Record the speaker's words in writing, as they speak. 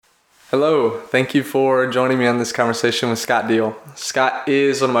Hello, thank you for joining me on this conversation with Scott Diehl. Scott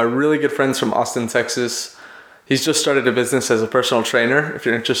is one of my really good friends from Austin, Texas. He's just started a business as a personal trainer. If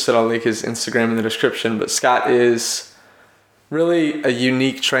you're interested, I'll link his Instagram in the description. But Scott is really a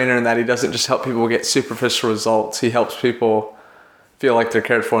unique trainer in that he doesn't just help people get superficial results. He helps people feel like they're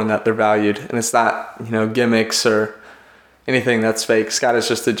cared for and that they're valued. And it's not, gimmicks or anything that's fake. Scott is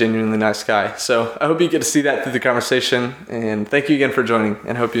just a genuinely nice guy. So I hope you get to see that through the conversation. And thank you again for joining,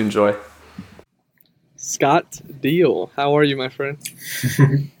 and hope you enjoy. Scott Diehl, how are you, my friend?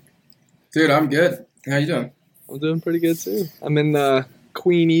 Dude, I'm good. How you doing? I'm doing pretty good too. I'm in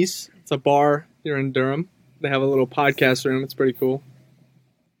Queenie's. It's a bar here in Durham. They have a little podcast room. It's pretty cool.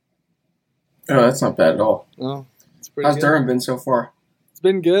 Oh, that's not bad at all. Oh, it's pretty How's good. Durham been so far? It's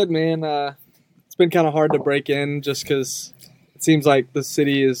been good, man. It's been kind of hard to break in just because it seems like the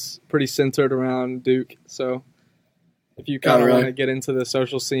city is pretty centered around Duke. So if you kind of want to get into the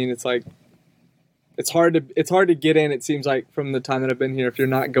social scene, it's like it's hard to get in. It seems like from the time that I've been here, if you're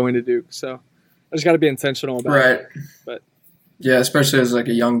not going to Duke. So I just got to be intentional about it. But yeah, especially as like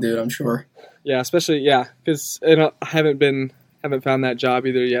a young dude, I'm sure. Yeah, because I haven't found that job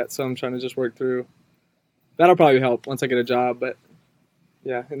either yet. So I'm trying to just work through. That'll probably help once I get a job, but.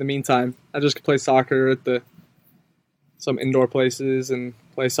 Yeah, in the meantime, I just play soccer at some indoor places and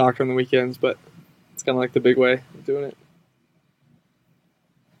play soccer on the weekends, but it's kind of like the big way of doing it.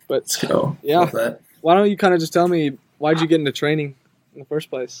 But so, yeah, why don't you kind of just tell me, why'd you get into training in the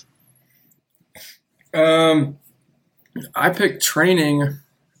first place? I picked training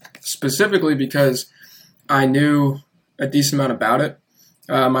specifically because I knew a decent amount about it.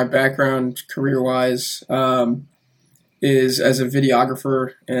 My background career-wise is as a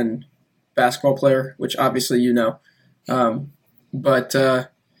videographer and basketball player, which obviously you know. So I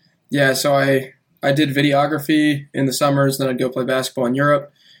did videography in the summers, then I'd go play basketball in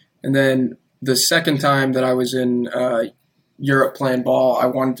Europe. And then the second time that I was in Europe playing ball, I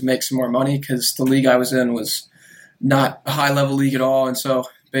wanted to make some more money because the league I was in was not a high-level league at all. And so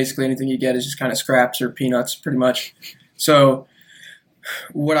basically anything you get is just kind of scraps or peanuts pretty much. So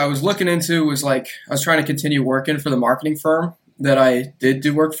what I was looking into was I was trying to continue working for the marketing firm that I did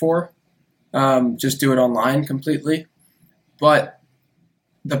do work for, just do it online completely. But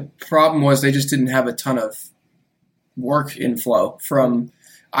the problem was they just didn't have a ton of work inflow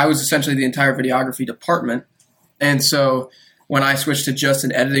I was essentially the entire videography department. And so when I switched to just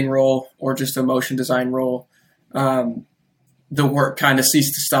an editing role or just a motion design role, the work kind of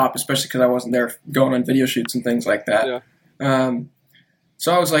ceased to stop, especially because I wasn't there going on video shoots and things like that. Yeah.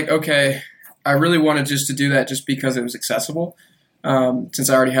 So I was like, okay, I really wanted just to do that just because it was accessible.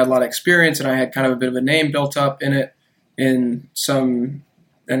 Since I already had a lot of experience and I had kind of a bit of a name built up in it, in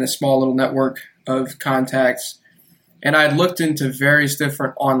a small little network of contacts. And I had looked into various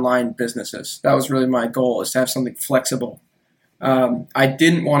different online businesses. That was really my goal, is to have something flexible. I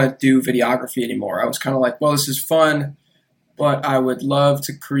didn't want to do videography anymore. I was kind of like, well, this is fun, but I would love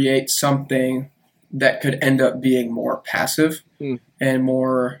to create something that could end up being more passive and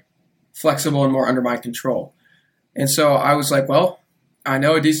more flexible and more under my control. And so I was like, well, I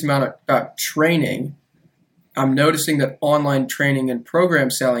know a decent amount about training. I'm noticing that online training and program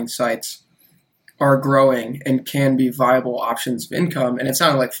selling sites are growing and can be viable options of income. And it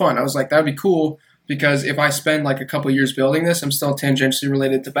sounded like fun. I was like, that would be cool because if I spend a couple of years building this, I'm still tangentially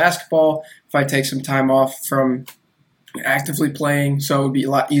related to basketball. If I take some time off from actively playing, so it would be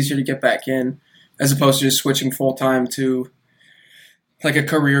a lot easier to get back in, as opposed to just switching full-time to a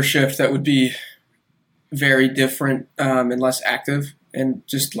career shift that would be very different and less active and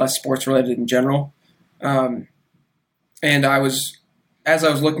just less sports-related in general. And as I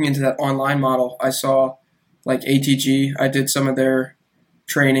was looking into that online model, I saw ATG. I did some of their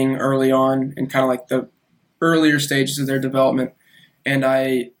training early on in kind of the earlier stages of their development. And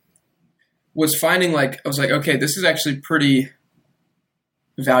I was finding I was like, okay, this is actually pretty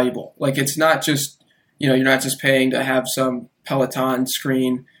valuable. It's not just, you're not just paying to have some Peloton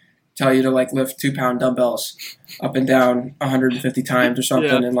screen tell you to lift 2-pound dumbbells up and down 150 times or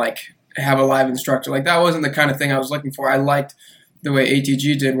something, and have a live instructor. That wasn't the kind of thing I was looking for. I liked the way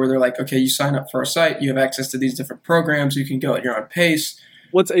ATG did, where they're like, okay, you sign up for a site, you have access to these different programs, you can go at your own pace.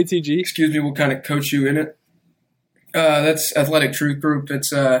 What's ATG? Excuse me, we'll kind of coach you in it. That's Athletic Truth Group.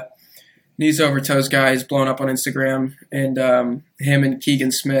 It's Knees Over Toes guy. He's blown up on Instagram, and him and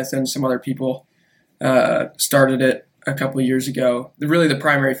Keegan Smith and some other people started it a couple of years ago. The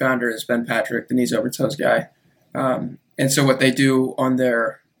primary founder is Ben Patrick, the Knees Over Toes guy. And so what they do on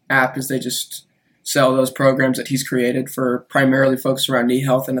their app is they just sell those programs that he's created for primarily focused around knee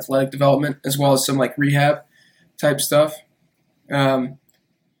health and athletic development, as well as some rehab type stuff.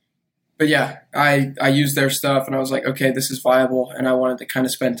 but yeah, I used their stuff and I was like, okay, this is viable. And I wanted to kind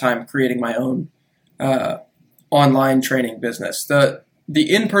of spend time creating my own online training business. The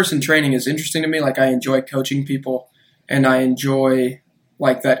in-person training is interesting to me. Like I enjoy coaching people and I enjoy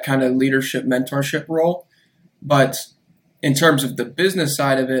like that kind of leadership mentorship role. But in terms of the business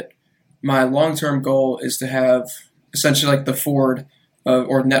side of it, my long-term goal is to have essentially like the Ford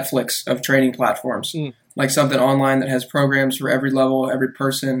or Netflix of training platforms, like something online that has programs for every level, every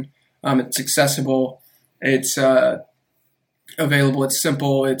person. It's accessible. It's available. It's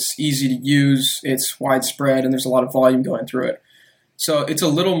simple. It's easy to use. It's widespread, and there's a lot of volume going through it. So it's a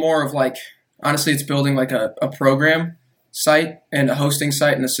little more of like, honestly, it's building like a program site and a hosting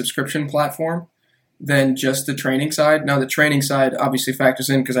site and a subscription platform than just the training side. Now, the training side obviously factors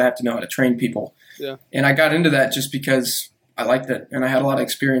in because I have to know how to train people. Yeah. And I got into that just because I liked it. And I had a lot of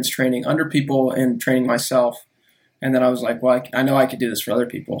experience training under people and training myself. And then I was like, well, I know I could do this for other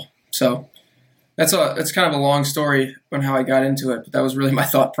people. So it's kind of a long story on how I got into it, but that was really my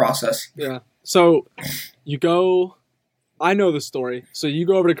thought process. Yeah. So you go, I know the story. So you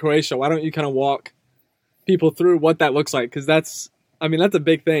go over to Croatia. Why don't you kind of walk people through what that looks like? Because that's a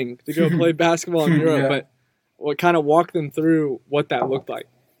big thing to go play basketball in Europe, but what kind of walk them through what that looked like.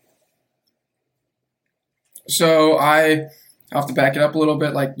 So I have to back it up a little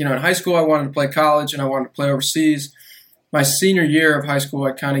bit. Like, in high school, I wanted to play college and I wanted to play overseas. My senior year of high school,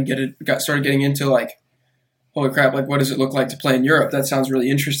 I kind of started getting into like, holy crap, like what does it look like to play in Europe? That sounds really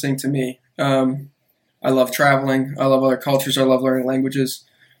interesting to me. I love traveling. I love other cultures. I love learning languages.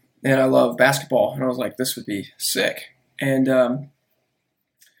 And I love basketball. And I was like, this would be sick. And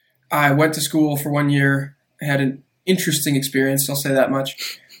I went to school for 1 year. I had an interesting experience, I'll say that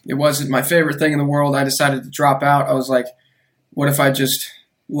much. It wasn't my favorite thing in the world. I decided to drop out. I was like, what if I just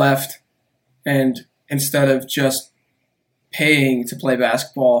left and instead of just paying to play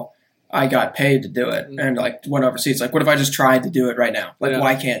basketball, I got paid to do it and like went overseas. Like, what if I just tried to do it right now? Like,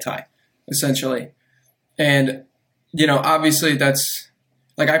 why can't I? Essentially. And, obviously that's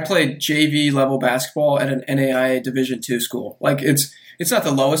like I played JV level basketball at an NAIA Division II school. Like it's not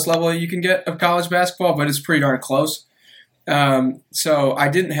the lowest level you can get of college basketball, but it's pretty darn close. So I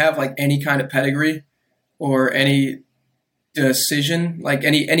didn't have like any kind of pedigree or any decision, like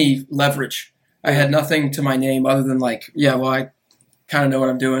any leverage. I had nothing to my name other than like, I kind of know what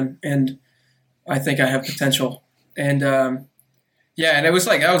I'm doing and I think I have potential. And, and it was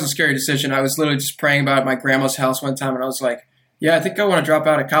like, that was a scary decision. I was literally just praying about it at my grandma's house one time and I was like, I think I want to drop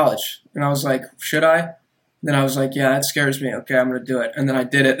out of college. And I was like, should I? And then I was like, that scares me. Okay, I'm going to do it. And then I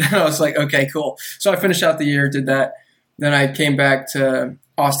did it. And I was like, okay, cool. So I finished out the year, did that. Then I came back to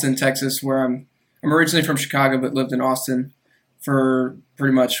Austin, Texas, where I'm originally from Chicago, but lived in Austin for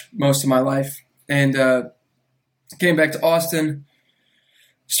pretty much most of my life. And came back to Austin,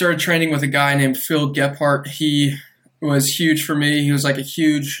 started training with a guy named Phil Gephardt. He was huge for me. He was like a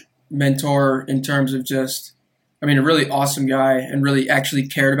huge mentor in terms of just, a really awesome guy and really actually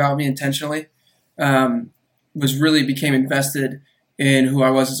cared about me intentionally. Became invested in who I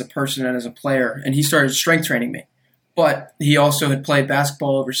was as a person and as a player. And he started strength training me. But he also had played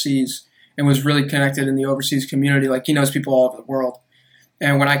basketball overseas and was really connected in the overseas community. Like he knows people all over the world.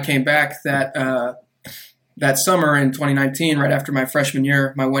 And when I came back that summer in 2019, right after my freshman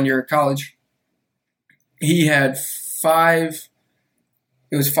year, my 1 year of college, he had four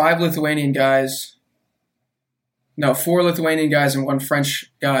Lithuanian guys and one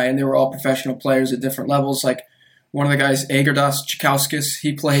French guy, and they were all professional players at different levels. Like one of the guys, Egordas Chikauskis,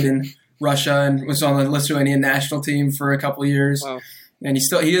 he played in Russia and was on the Lithuanian national team for a couple of years. Wow. And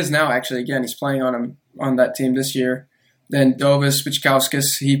he is now actually, again, he's playing on that team this year. Then Dovis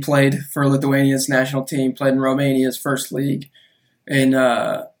Bičkauskis, he played for Lithuania's national team, played in Romania's first league in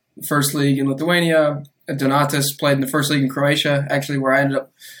Lithuania. Donatas played in the first league in Croatia, actually where I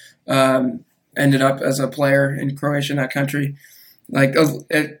ended up as a player in Croatia, in that country. Like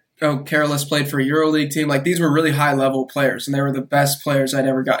Karolis played for a EuroLeague team. Like these were really high level players, and they were the best players I'd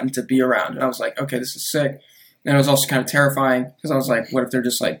ever gotten to be around. And I was like, okay, this is sick. And it was also kind of terrifying because I was like, what if they're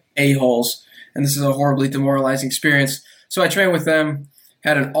just like a-holes? And this is a horribly demoralizing experience. So I trained with them,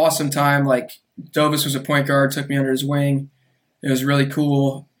 had an awesome time. Like Dovis was a point guard, took me under his wing. It was really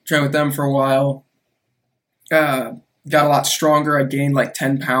cool. Trained with them for a while. Got a lot stronger. I gained like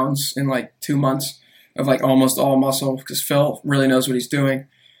 10 pounds in like 2 months of like almost all muscle because Phil really knows what he's doing.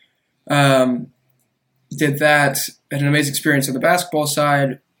 Did that, had an amazing experience on the basketball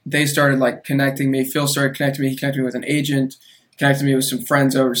side. They started like connecting me. Phil started connecting me. He connected me with an agent, connected me with some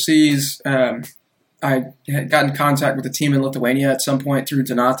friends overseas. I had gotten in contact with a team in Lithuania at some point through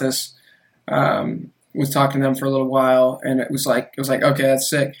Donatas. Was talking to them for a little while, and it was like, okay, that's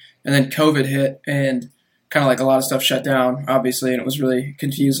sick. And then COVID hit and kind of like a lot of stuff shut down, obviously, and it was really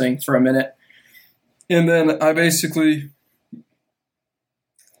confusing for a minute. And then I basically,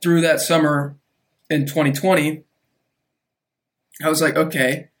 through that summer in 2020, I was like,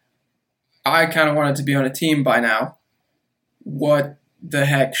 okay, I kind of wanted to be on a team by now. What the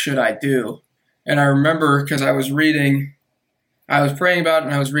heck should I do? And I remember because I was praying about it,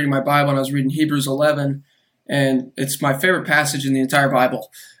 and I was reading my Bible, and I was reading Hebrews 11, and it's my favorite passage in the entire Bible.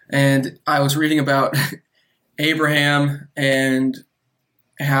 And I was reading about Abraham and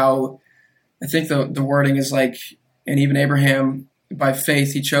how I think the wording is like, and even Abraham, by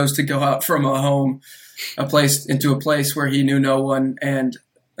faith, he chose to go out from a place into a place where he knew no one, and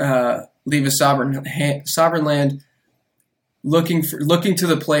leave a sovereign land, looking to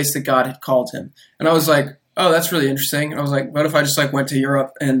the place that God had called him. And I was like, oh, that's really interesting. And I was like, what if I just like went to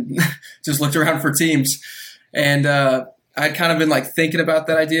Europe and just looked around for teams? And I'd kind of been like thinking about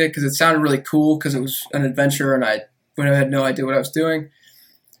that idea because it sounded really cool because it was an adventure, and I had no idea what I was doing.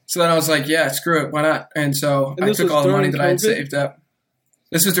 So then I was like, yeah, screw it, why not? And so I took all the money that I had saved up.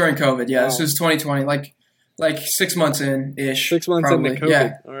 This was during COVID, yeah. Wow. This was 2020, like 6 months in-ish. 6 months probably. into COVID,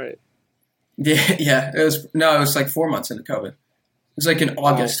 yeah. All right. Yeah. It was like 4 months into COVID. It was like in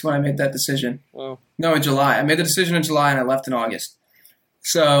August when I made that decision. Wow. No, in July. I made the decision in July, and I left in August.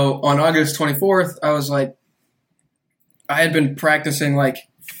 So on August 24th, I was like, I had been practicing like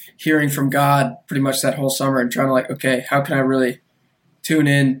hearing from God pretty much that whole summer and trying to like, okay, how can I really tune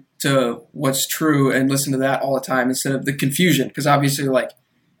in to what's true and listen to that all the time instead of the confusion? Because obviously like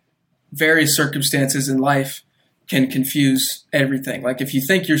various circumstances in life can confuse everything. Like if you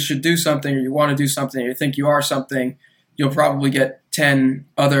think you should do something, or you want to do something, or you think you are something, you'll probably get 10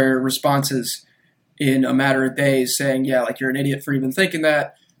 other responses in a matter of days saying, yeah, like you're an idiot for even thinking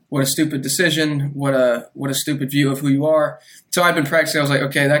that. What a stupid decision. What a stupid view of who you are. So I've been practicing. I was like,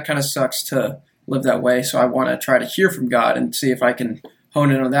 okay, that kind of sucks to live that way. So I want to try to hear from God and see if I can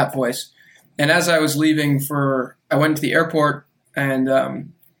hone in on that voice. And as I was leaving I went to the airport, and I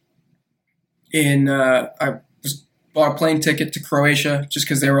bought a plane ticket to Croatia just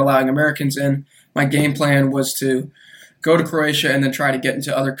because they were allowing Americans in. My game plan was to go to Croatia and then try to get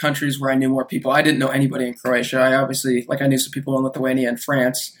into other countries where I knew more people. I didn't know anybody in Croatia. I knew some people in Lithuania and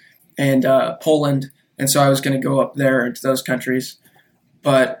France and Poland, and so I was going to go up there into those countries.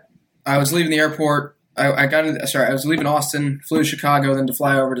 But I was leaving the airport. I was leaving Austin, flew to Chicago, then to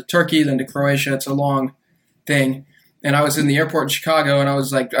fly over to Turkey, then to Croatia. It's a long thing. And I was in the airport in Chicago, and I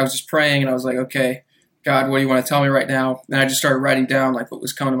was just praying, and I was like, okay, God, what do you want to tell me right now? And I just started writing down like what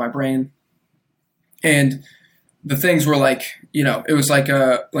was coming to my brain. And the things were like, it was like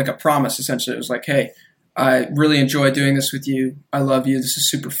a promise, essentially. It was like, hey, I really enjoy doing this with you. I love you. This is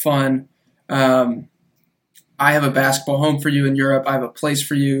super fun. I have a basketball home for you in Europe. I have a place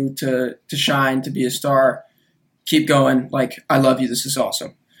for you to shine, to be a star. Keep going. Like, I love you. This is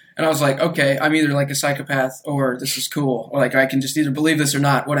awesome. And I was like, okay, I'm either like a psychopath or this is cool. Or like I can just either believe this or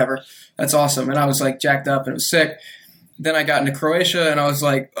not, whatever. That's awesome. And I was like jacked up and it was sick. Then I got into Croatia and I was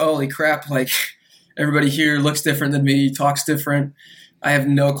like, holy crap, like everybody here looks different than me, talks different. I have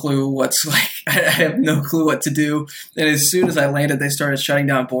no clue I have no clue what to do. And as soon as I landed, they started shutting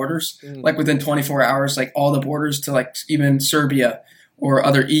down borders. Like within 24 hours, like all the borders to like even Serbia or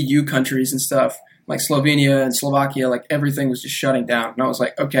other EU countries and stuff, like Slovenia and Slovakia, like everything was just shutting down. And I was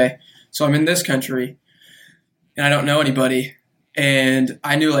like, okay, so I'm in this country and I don't know anybody. And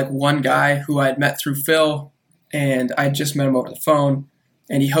I knew like one guy who I had met through Phil, and I just met him over the phone,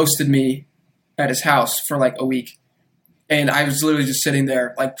 and he hosted me at his house for like a week. And I was literally just sitting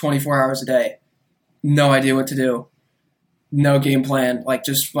there like 24 hours a day, no idea what to do, no game plan, like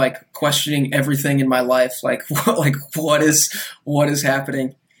just like questioning everything in my life, like what is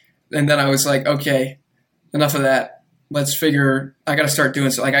happening. And then I was like, okay, enough of that. I got to start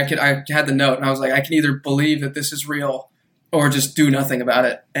doing so. Like I had the note, and I was like, I can either believe that this is real or just do nothing about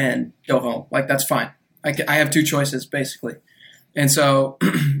it and go home. Like that's fine. I have two choices basically. And so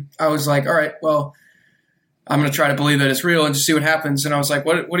I was like, all right, well, I'm going to try to believe that it's real and just see what happens. And I was like,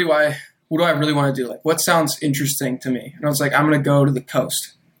 what do I really want to do? Like, what sounds interesting to me? And I was like, I'm going to go to the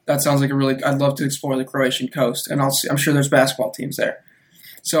coast. That sounds like I'd love to explore the Croatian coast. And I'm sure there's basketball teams there.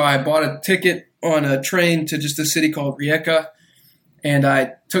 So I bought a ticket on a train to just a city called Rijeka. And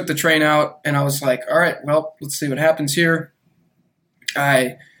I took the train out and I was like, all right, well, let's see what happens here.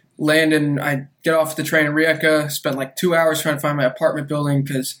 I land and I get off the train in Rijeka, spent like 2 hours trying to find my apartment building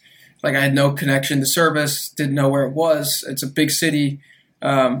because like I had no connection to service, didn't know where it was. It's a big city.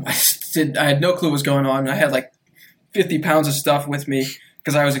 I had no clue what was going on. I had like 50 pounds of stuff with me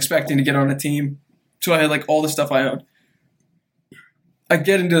because I was expecting to get on a team. So I had like all the stuff I owned. I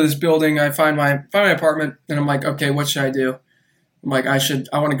get into this building, I find my apartment, and I'm like, okay, what should I do? I'm like, I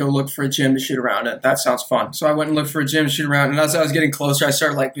want to go look for a gym to shoot around at. That sounds fun. So I went and looked for a gym to shoot around. And as I was getting closer, I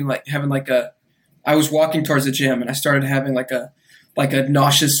started I was walking towards the gym and I started having like a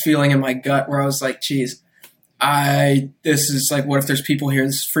nauseous feeling in my gut where I was like, geez, this is like, what if there's people here?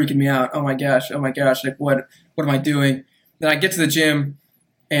 This is freaking me out. Oh my gosh. Like what am I doing? Then I get to the gym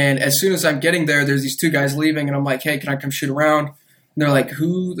and as soon as I'm getting there, there's these two guys leaving and I'm like, hey, can I come shoot around? And they're like,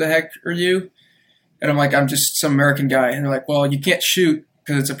 who the heck are you? And I'm like, I'm just some American guy. And they're like, well, you can't shoot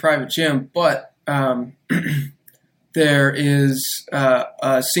because it's a private gym, but there is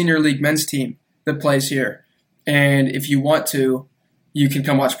a senior league men's team that plays here. And if you want to, you can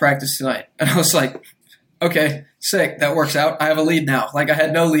come watch practice tonight. And I was like, okay, sick. That works out. I have a lead now. Like I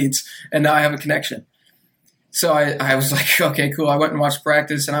had no leads and now I have a connection. So I was like, okay, cool. I went and watched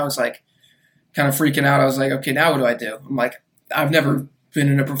practice and I was like kind of freaking out. I was like, okay, now what do I do? I'm like, I've never been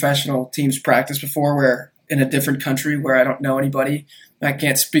in a professional team's practice before where in a different country where I don't know anybody. I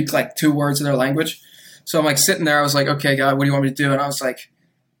can't speak like 2 words of their language. So I'm like sitting there. I was like, okay, God, what do you want me to do? And I was like,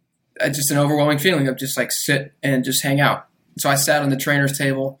 just an overwhelming feeling of just like sit and just hang out. So I sat on the trainer's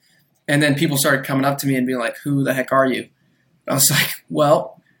table and then people started coming up to me and being like, who the heck are you? I was like,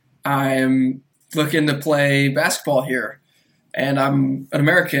 well, I'm looking to play basketball here and I'm an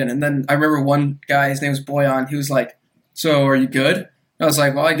American. And then I remember one guy, his name was Boyan. He was like, so are you good? I was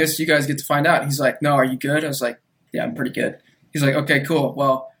like, well, I guess you guys get to find out. He's like, no, are you good? I was like, yeah, I'm pretty good. He's like, okay, cool.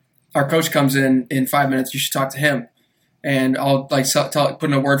 Well, our coach comes in 5 minutes. You should talk to him. And I'll like put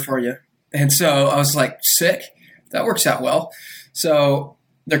in a word for you. And so I was like, sick. That works out well. So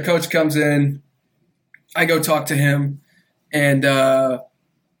their coach comes in. I go talk to him. And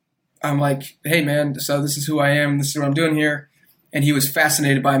I'm like, hey, man, so this is who I am. This is what I'm doing here. And he was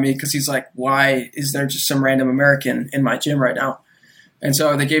fascinated by me because he's like, why is there just some random American in my gym right now? And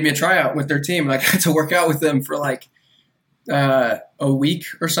so they gave me a tryout with their team, and I got to work out with them for like a week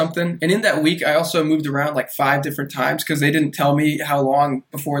or something. And in that week, I also moved around like 5 different times because they didn't tell me how long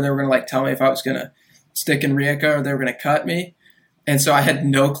before they were going to like tell me if I was going to stick in Rijeka or they were going to cut me. And so I had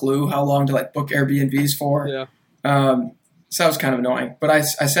no clue how long to like book Airbnbs for. Yeah. So that was kind of annoying. But I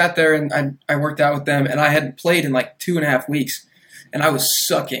sat there and I worked out with them, and I hadn't played in like 2.5 weeks, and I was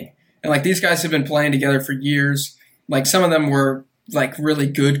sucking. And like these guys have been playing together for years. Like some of them were like really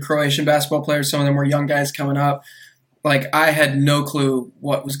good Croatian basketball players. Some of them were young guys coming up. Like I had no clue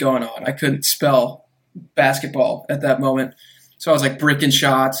what was going on. I couldn't spell basketball at that moment. So I was like bricking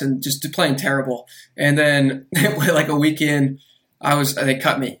shots and just playing terrible. And then like a week in, they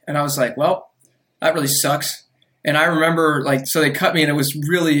cut me. And I was like, well, that really sucks. And I remember like, so they cut me and it was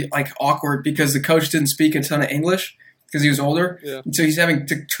really like awkward because the coach didn't speak a ton of English because he was older. Yeah. And so he's having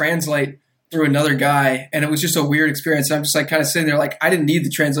to translate through another guy, and it was just a weird experience. And I'm just like kind of sitting there like I didn't need the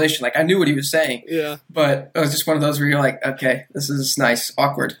translation. Like I knew what he was saying. Yeah. But it was just one of those where you're like, okay, this is nice,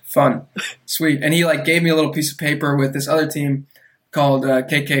 awkward, fun, sweet. And he like gave me a little piece of paper with this other team called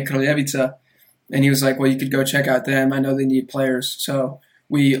KK Kraljevica, and he was like, well, you could go check out them. I know they need players. So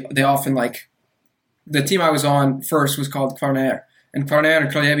they often like the team I was on first was called Kvarner, and Kvarner and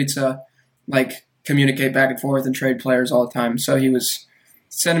Kraljevica like communicate back and forth and trade players all the time. So he was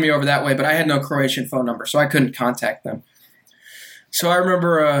sending me over that way, but I had no Croatian phone number, so I couldn't contact them. So I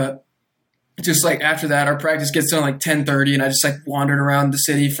remember just like after that, our practice gets done like 10:30, and I just like wandered around the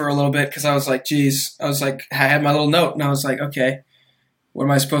city for a little bit because I was like, geez, I had my little note, and I was like, okay, what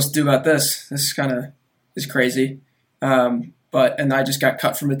am I supposed to do about this? This kind of is crazy. And I just got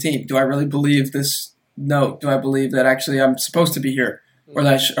cut from the team. Do I really believe this note? Do I believe that actually I'm supposed to be here, or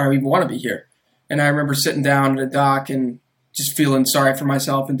that I even want to be here? And I remember sitting down at a dock and just feeling sorry for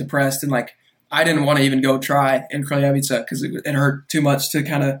myself and depressed, and like I didn't want to even go try in Kraljevica because it hurt too much to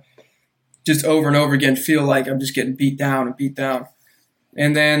kind of just over and over again feel like I'm just getting beat down.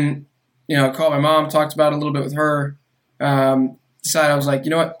 And then, called my mom, talked about it a little bit with her, decided I was like, you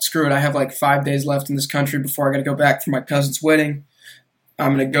know what, screw it. I have like 5 days left in this country before I got to go back for my cousin's wedding.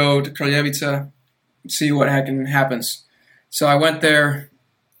 I'm going to go to Kraljevica, see what happens. So I went there.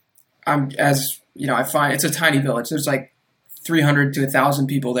 I find it's a tiny village. There's like 300 to 1,000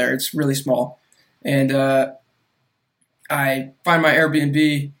 people there. It's really small. And I find my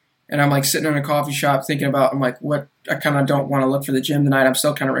Airbnb, and I'm like sitting in a coffee shop thinking about, I'm like, what? I kind of don't want to look for the gym tonight. I'm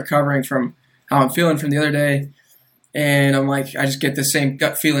still kind of recovering from how I'm feeling from the other day. And I'm like, I just get the same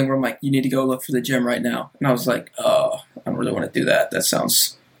gut feeling where I'm like, you need to go look for the gym right now. And I was like, oh, I don't really want to do that. That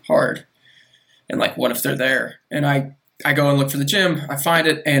sounds hard. And like, what if they're there? And I go and look for the gym. I find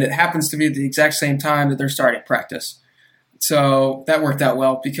it, and it happens to be the exact same time that they're starting practice. So that worked out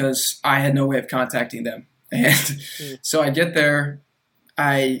well because I had no way of contacting them. And so I get there.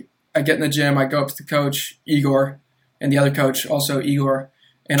 I get in the gym, I go up to the coach, Igor, and the other coach, also Igor,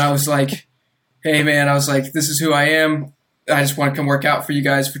 and I was like, hey, man, I was like, this is who I am. I just want to come work out for you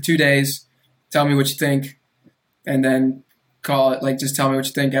guys for 2 days. Tell me what you think, and then call it, like, just tell me what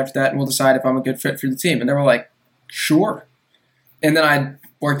you think after that, and we'll decide if I'm a good fit for the team. And they were like, sure. And then I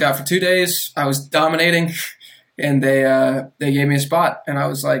worked out for 2 days. I was dominating, and they gave me a spot, and I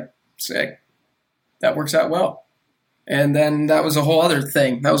was like, sick. That works out well. And then that was a whole other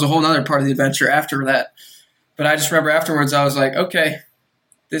thing. That was a whole other part of the adventure after that. But I just remember afterwards, I was like, okay,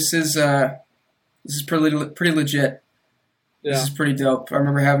 this is pretty legit. Yeah. This is pretty dope. I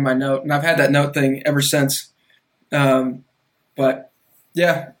remember having my note, and I've had that note thing ever since. But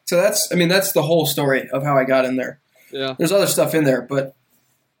yeah, so that's the whole story of how I got in there. Yeah. There's other stuff in there, but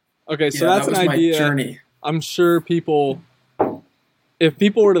okay, so that's an idea. My journey. I'm sure if people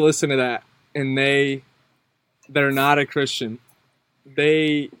were to listen to that and they're not a Christian,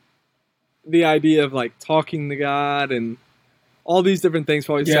 the idea of like talking to God and all these different things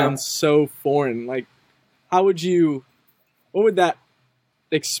probably sounds so foreign. Like, what would that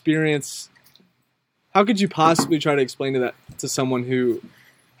experience, how could you possibly try to explain that to someone who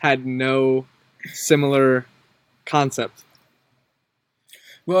had no similar concept?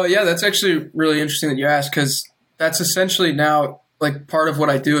 Well, yeah, that's actually really interesting that you asked, because that's essentially now like part of what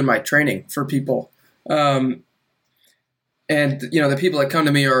I do in my training for people. And, the people that come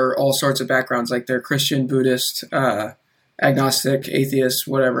to me are all sorts of backgrounds. Like, they're Christian, Buddhist, agnostic, atheist,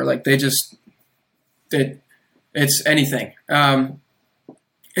 whatever. Like, it's anything. And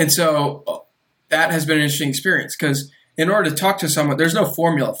so that has been an interesting experience, because in order to talk to someone, there's no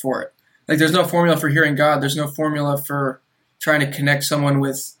formula for it. Like, there's no formula for hearing God. There's no formula for trying to connect someone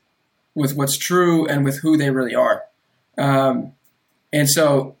with what's true and with who they really are. And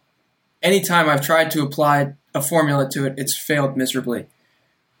so anytime I've tried to apply a formula to it, it's failed miserably.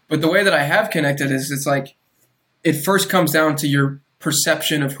 But the way that I have connected is, it's like, it first comes down to your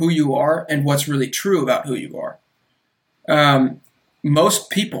perception of who you are and what's really true about who you are. Most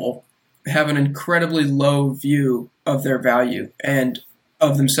people have an incredibly low view of their value and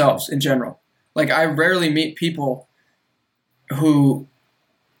of themselves in general. Like, I rarely meet people who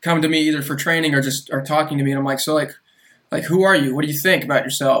come to me either for training or just are talking to me, and I'm like, so like, who are you? What do you think about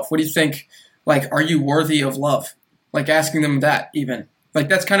yourself? What do you think? Like, are you worthy of love? Like, asking them that even. Like,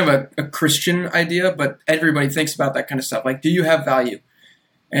 that's kind of a Christian idea, but everybody thinks about that kind of stuff. Like, do you have value?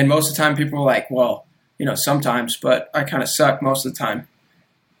 And most of the time people are like, well, sometimes, but I kind of suck most of the time.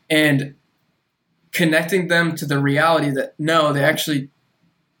 And connecting them to the reality that, no, they actually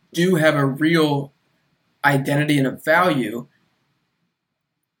do have a real identity and a value,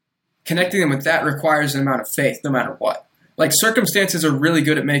 connecting them with that requires an amount of faith no matter what. Like, circumstances are really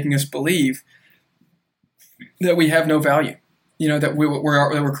good at making us believe that we have no value, that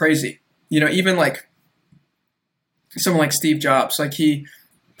we're crazy. Even like someone like Steve Jobs, like, he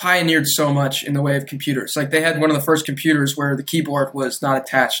pioneered so much in the way of computers. Like, they had one of the first computers where the keyboard was not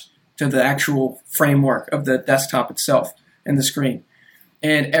attached to the actual framework of the desktop itself and the screen.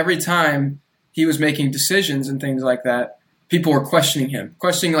 And every time he was making decisions and things like that, people were questioning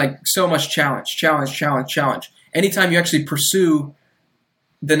like so much challenge. Anytime you actually pursue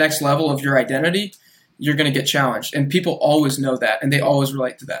the next level of your identity, you're going to get challenged. And people always know that, and they always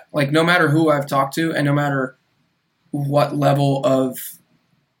relate to that. Like, no matter who I've talked to and no matter what level of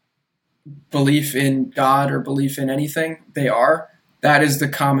belief in God or belief in anything they are, that is the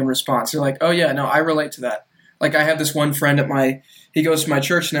common response. They're like, oh yeah, no, I relate to that. Like, I have this one friend he goes to my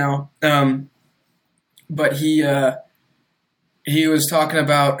church now, but he was talking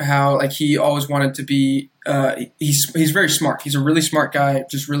about how, like, he always wanted to be, he's very smart. He's a really smart guy,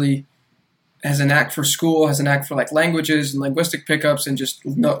 just really has a knack for school, has a knack for like languages and linguistic pickups, and just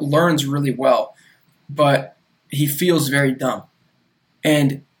learns really well. But he feels very dumb.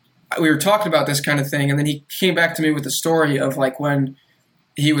 And we were talking about this kind of thing, and then he came back to me with a story of like when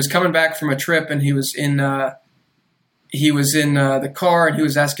he was coming back from a trip, and he was in the car, and he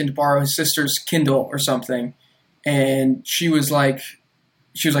was asking to borrow his sister's Kindle or something, and she was like,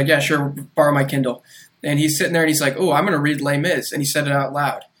 yeah, sure, borrow my Kindle. And he's sitting there, and he's like, oh, I'm going to read Les Mis, and he said it out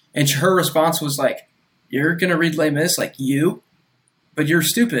loud. And her response was like, you're going to read Les Mis? Like, you? But you're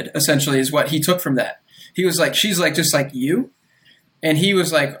stupid, essentially, is what he took from that. He was like, she's like, just like you? And he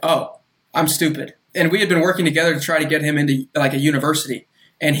was like, oh, I'm stupid. And we had been working together to try to get him into like a university.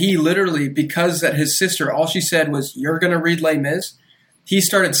 And he literally, because that his sister, all she said was, you're going to read Les Mis, he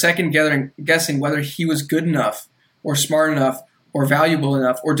started second guessing whether he was good enough or smart enough or valuable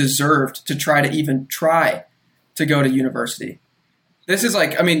enough or deserved to try to even try to go to university. this is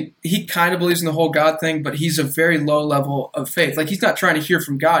like, I mean, he kind of believes in the whole God thing, but he's a very low level of faith. Like, he's not trying to hear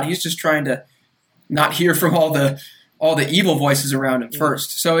from God. He's just trying to not hear from all the evil voices around him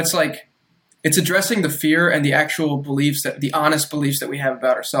first. So it's like, it's addressing the fear and the actual beliefs, the honest beliefs that we have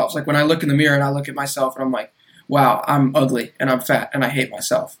about ourselves. Like when I look in the mirror and I look at myself and I'm like, wow, I'm ugly and I'm fat and I hate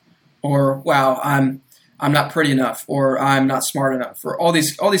myself. Or wow, I'm not pretty enough, or I'm not smart enough, or all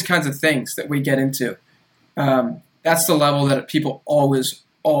these kinds of things that we get into. That's the level that people always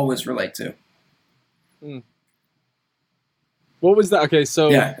relate to. What was that? Okay, so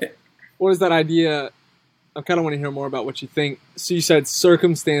yeah. What is that idea? I kind of want to hear more about what you think. So you said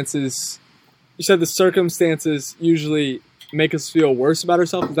circumstances. You said the circumstances usually make us feel worse about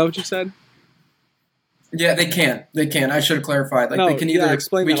ourselves. Is that what you said? Yeah, they can. They can. I should have clarified. Like, they can either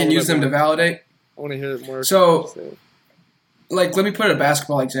explain we can use them to validate. I want to hear it more. So, like, let me put a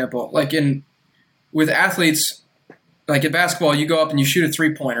basketball example. Like with athletes, like in basketball, you go up and you shoot a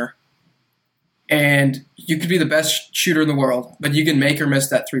 3-pointer, and you could be the best shooter in the world, but you can make or miss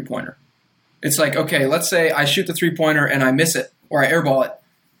that 3-pointer. It's like, okay, let's say I shoot the 3-pointer and I miss it or I airball it.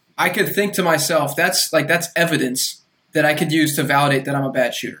 I could think to myself, that's evidence that I could use to validate that I'm a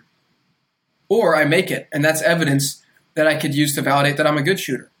bad shooter. Or I make it, and that's evidence that I could use to validate that I'm a good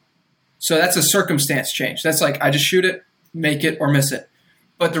shooter. So that's a circumstance change. That's like, I just shoot it, make it, or miss it.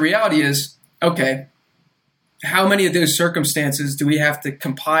 But the reality is, okay, how many of those circumstances do we have to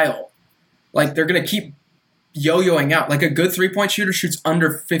compile? Like, they're going to keep yo-yoing out. Like, a good 3-point shooter shoots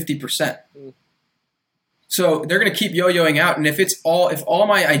under 50%. So they're going to keep yo-yoing out, and if all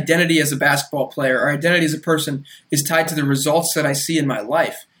my identity as a basketball player or identity as a person is tied to the results that I see in my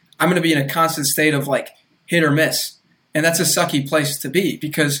life, I'm going to be in a constant state of like hit or miss, and that's a sucky place to be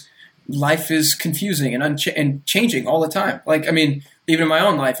because life is confusing and changing all the time. Like, I mean, even in my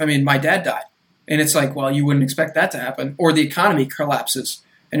own life, I mean, my dad died, and it's like, well, you wouldn't expect that to happen, or the economy collapses,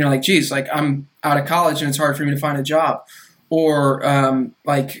 and you're like, geez, like I'm out of college and it's hard for me to find a job, or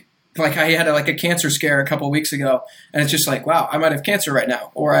like I had a cancer scare a couple of weeks ago, and it's just like, wow, I might have cancer right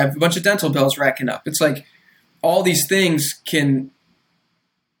now, or I have a bunch of dental bills racking up. It's like all these things can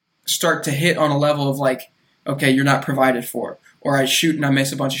start to hit on a level of like, okay, you're not provided for, or I shoot and I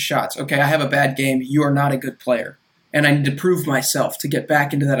miss a bunch of shots. Okay, I have a bad game. You are not a good player, and I need to prove myself to get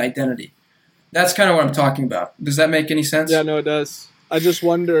back into that identity. That's kind of what I'm talking about. Does that make any sense? Yeah, no, it does. I just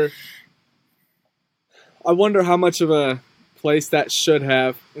wonder. I wonder how much of a place that should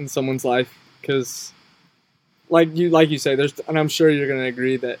have in someone's life, because like you say, there's, and I'm sure you're going to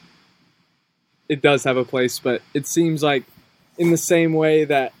agree that it does have a place, but it seems like in the same way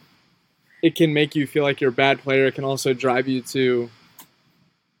that it can make you feel like you're a bad player, it can also drive you to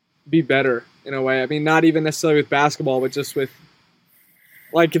be better in a way. I mean, not even necessarily with basketball, but just with,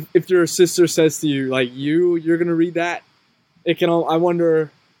 like, if your sister says to you, like, you're going to read that, it can, I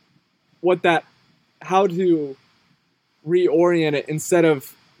wonder how to reorient it instead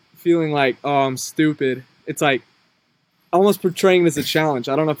of feeling like, oh, I'm stupid. It's like almost portraying it as a challenge.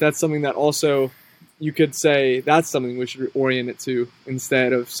 I don't know if that's something that also you could say that's something we should orient it to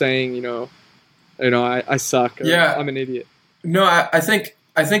instead of saying, I suck, or yeah, I'm an idiot. No, I think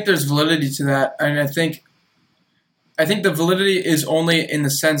there's validity to that, and I think the validity is only in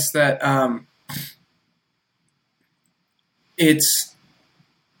the sense that it's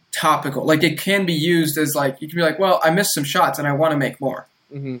topical. Like, it can be used as like, you can be like, well, I missed some shots and I want to make more.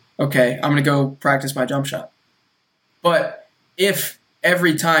 Mm-hmm. Okay, I'm going to go practice my jump shot. But if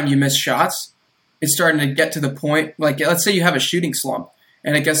every time you miss shots, it's starting to get to the point, like, let's say you have a shooting slump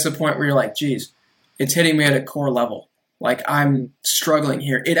and it gets to the point where you're like, geez, it's hitting me at a core level. Like, I'm struggling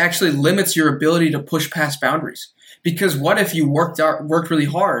here. It actually limits your ability to push past boundaries. Because what if you worked really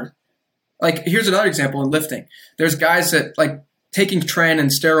hard? Like, here's another example in lifting. There's guys that, like, taking tren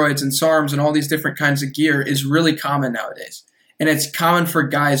and steroids and SARMs and all these different kinds of gear is really common nowadays. And it's common for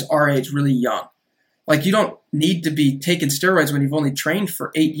guys our age, really young. Like, you don't need to be taking steroids when you've only trained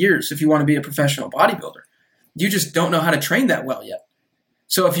for 8 years if you want to be a professional bodybuilder. You just don't know how to train that well yet.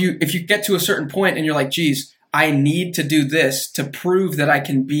 So if you get to a certain point and you're like, geez, I need to do this to prove that I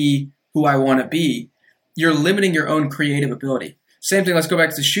can be who I want to be, you're limiting your own creative ability. Same thing, let's go back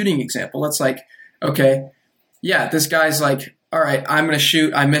to the shooting example. Let's like, okay, yeah, this guy's like, all right, I'm going to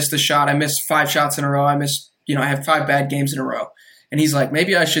shoot. I missed the shot. I missed 5 shots in a row. I have 5 bad games in a row. And he's like,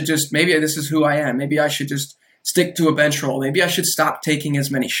 maybe this is who I am. Maybe I should just stick to a bench roll. Maybe I should stop taking as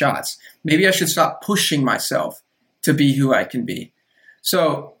many shots. Maybe I should stop pushing myself to be who I can be.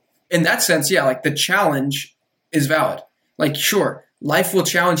 So in that sense, yeah, like the challenge is valid. Like, sure, life will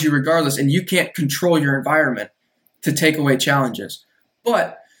challenge you regardless, and you can't control your environment to take away challenges.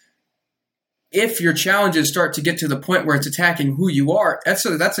 But if your challenges start to get to the point where it's attacking who you are, that's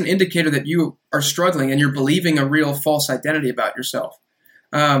an indicator that you are struggling and you're believing a real false identity about yourself.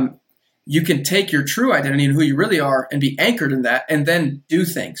 You can take your true identity and who you really are and be anchored in that and then do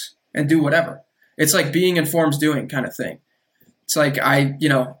things and do whatever. It's like being informs doing kind of thing. It's like a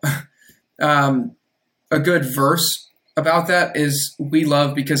good verse about that is we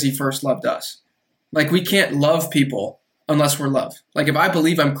love because he first loved us. Like we can't love people unless we're loved. Like if I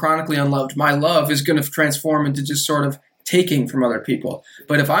believe I'm chronically unloved, my love is going to transform into just sort of taking from other people.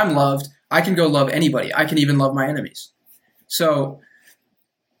 But if I'm loved, I can go love anybody. I can even love my enemies. So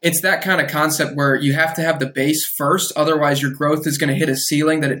it's that kind of concept where you have to have the base first. Otherwise, your growth is going to hit a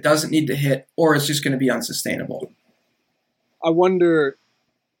ceiling that it doesn't need to hit, or it's just going to be unsustainable. I wonder,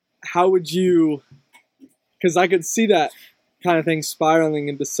 how would you, because I could see that kind of thing spiraling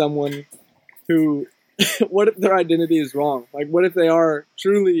into someone who, what if their identity is wrong? Like, what if they are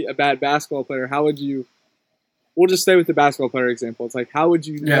truly a bad basketball player? How would you, we'll just stay with the basketball player example. It's like, how would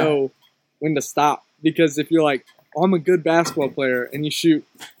you know when to stop? Because if you're like, oh, I'm a good basketball player, and you shoot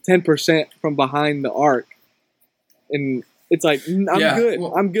 10% from behind the arc, and it's like, I'm good.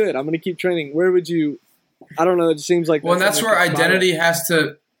 Well, I'm good. I'm going to keep training. Where would you, I don't know. It just seems like. Well, that's where identity has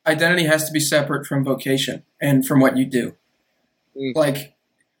to be separate from vocation and from what you do. Like,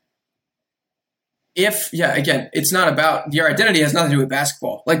 again, it's not about, your identity has nothing to do with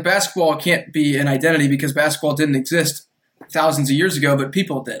basketball. Like basketball can't be an identity because basketball didn't exist thousands of years ago, but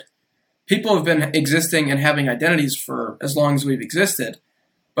people did. People have been existing and having identities for as long as we've existed,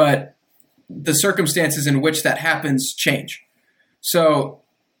 but the circumstances in which that happens change. So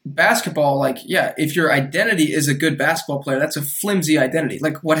basketball, if your identity is a good basketball player, that's a flimsy identity.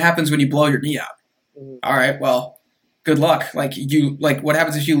 Like what happens when you blow your knee out? Mm-hmm. All right, well, good luck. What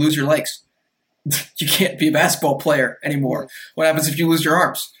happens if you lose your legs? You can't be a basketball player anymore. What happens if you lose your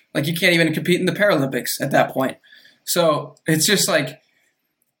arms? Like you can't even compete in the Paralympics at that point. So it's just like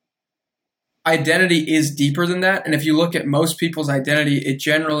identity is deeper than that. And if you look at most people's identity, it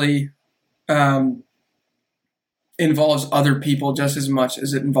generally involves other people just as much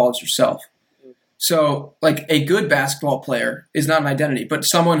as it involves yourself. So like a good basketball player is not an identity, but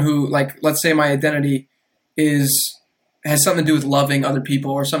someone who, like, let's say my identity has something to do with loving other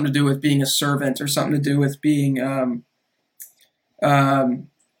people, or something to do with being a servant, or something to do with being a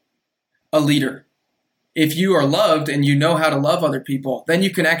leader. If you are loved and you know how to love other people, then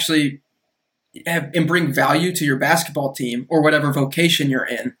you can actually and bring value to your basketball team or whatever vocation you're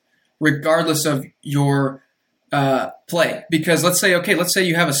in, regardless of your play. Because let's say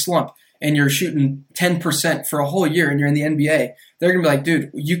you have a slump and you're shooting 10% for a whole year and you're in the NBA. They're going to be like,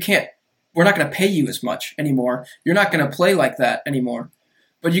 dude, we're not going to pay you as much anymore. You're not going to play like that anymore.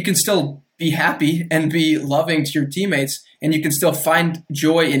 But you can still be happy and be loving to your teammates, and you can still find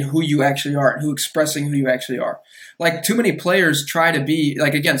joy in who you actually are and expressing who you actually are. Like too many players try to be,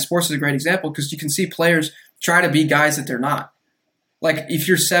 like, again, sports is a great example because you can see players try to be guys that they're not. Like if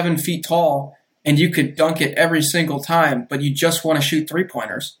you're 7 feet tall and you could dunk it every single time, but you just want to shoot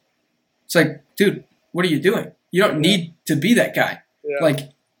 3-pointers. It's like, dude, what are you doing? You don't need to be that guy. Yeah.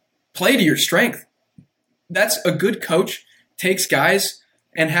 Like, play to your strength. That's a good coach takes guys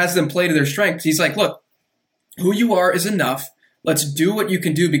and has them play to their strengths. He's like, look, who you are is enough. Let's do what you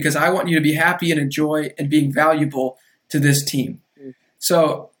can do because I want you to be happy and enjoy and being valuable to this team.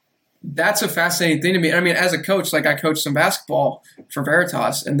 So that's a fascinating thing to me. I mean, as a coach, like I coach some basketball for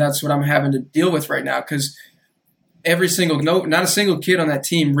Veritas, and that's what I'm having to deal with right now because not a single kid on that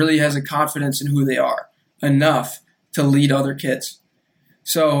team really has a confidence in who they are enough to lead other kids.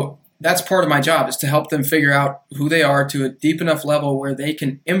 So that's part of my job, is to help them figure out who they are to a deep enough level where they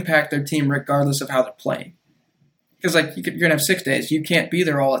can impact their team regardless of how they're playing. Because you're going to have 6 days. You can't be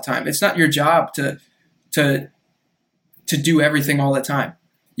there all the time. It's not your job to do everything all the time.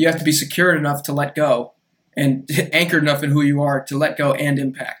 You have to be secure enough to let go and anchored enough in who you are to let go and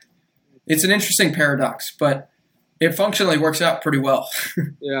impact. It's an interesting paradox, but it functionally works out pretty well.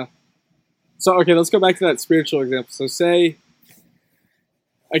 Yeah. So, okay, let's go back to that spiritual example. So say,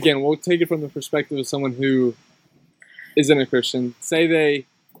 again, we'll take it from the perspective of someone who isn't a Christian. Say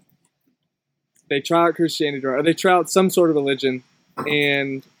they try out Christianity, or they try out some sort of religion,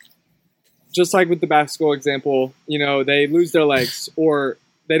 and just like with the basketball example, they lose their legs, or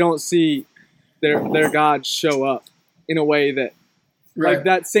they don't see their God show up in a way that, right. Like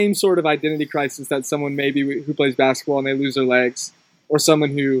that same sort of identity crisis that someone maybe who plays basketball and they lose their legs, or someone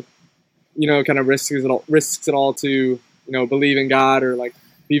who, kind of risks it all to, believe in God, or like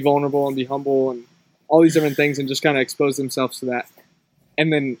be vulnerable and be humble and all these different things, and just kind of expose themselves to that.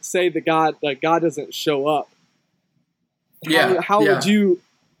 And then say that God doesn't show up. How would you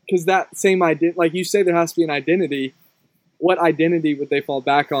because that same identity, like you say, there has to be an identity. What identity would they fall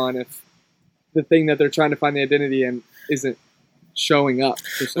back on if the thing that they're trying to find the identity in isn't showing up?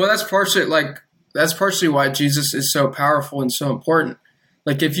 Well, that's partially why Jesus is so powerful and so important.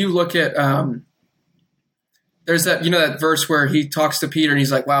 Like if you look at there's that, that verse where he talks to Peter and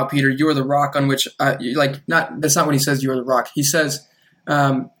he's like, "Wow, Peter, you are the rock on which that's not what he says. You are the rock." He says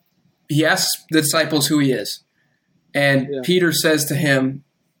he asks the disciples who he is, and Peter says to him,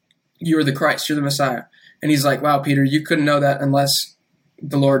 "You are the Christ. You're the Messiah." And he's like, "Wow, Peter, you couldn't know that unless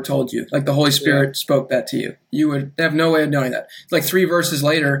the Lord told you. Like the Holy Spirit spoke that to you. You would have no way of knowing that." It's like 3 verses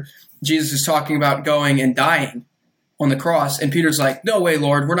later, Jesus is talking about going and dying on the cross. And Peter's like, "No way,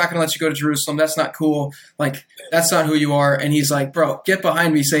 Lord, we're not going to let you go to Jerusalem. That's not cool. Like, that's not who you are." And he's like, "Bro, get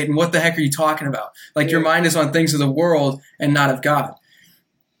behind me, Satan. What the heck are you talking about? Like your mind is on things of the world and not of God."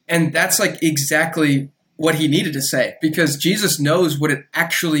 And that's like exactly what he needed to say, because Jesus knows what it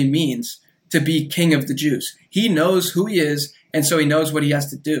actually means to be king of the Jews. He knows who he is, and so he knows what he has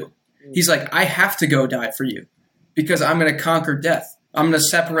to do. He's like, "I have to go die for you because I'm going to conquer death. I'm going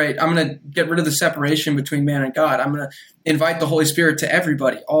to get rid of the separation between man and God. I'm going to invite the Holy Spirit to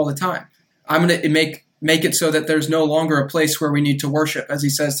everybody all the time. I'm going to make it so that there's no longer a place where we need to worship," as he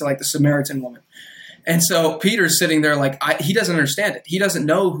says to like the Samaritan woman. And so Peter's sitting there like, he doesn't understand it. He doesn't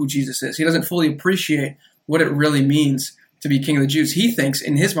know who Jesus is. He doesn't fully appreciate what it really means to be king of the Jews. He thinks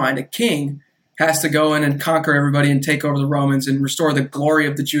in his mind a king has to go in and conquer everybody and take over the Romans and restore the glory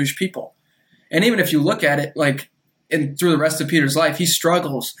of the Jewish people. And even if you look at it through the rest of Peter's life, he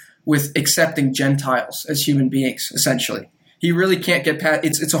struggles with accepting Gentiles as human beings, essentially. He really can't get past,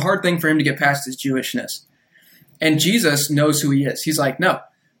 it's a hard thing for him to get past his Jewishness. And Jesus knows who he is. He's like, "No,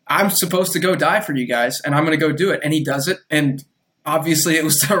 I'm supposed to go die for you guys, and I'm going to go do it." And he does it, and obviously it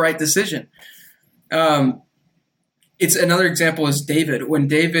was the right decision. It's another example is David. When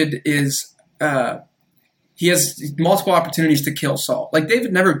David is, he has multiple opportunities to kill Saul. Like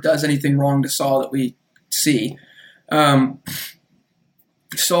David never does anything wrong to Saul that we see. Saul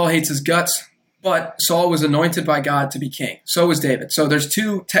hates his guts, but Saul was anointed by God to be king. So was David. So there's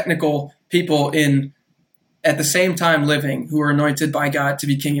 2 technical people at the same time living who are anointed by God to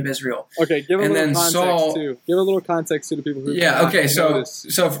be king of Israel. Okay, give a little context too. Give a little context to the people who So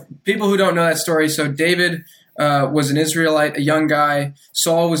for people who don't know that story, so David was an Israelite, a young guy.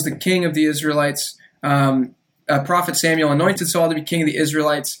 Saul was the king of the Israelites. Prophet Samuel anointed Saul to be king of the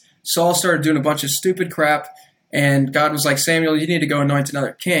Israelites. Saul started doing a bunch of stupid crap, and God was like, "Samuel, you need to go anoint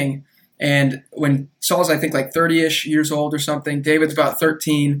another king." And when Saul's, I think, like 30-ish years old or something, David's about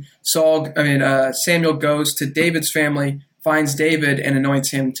 13. Samuel goes to David's family, finds David, and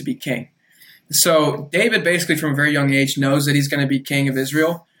anoints him to be king. So David basically from a very young age knows that he's going to be king of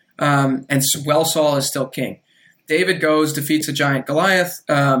Israel, and Saul is still king. David goes, defeats a giant Goliath,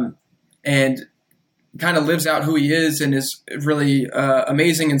 and kind of lives out who he is and is really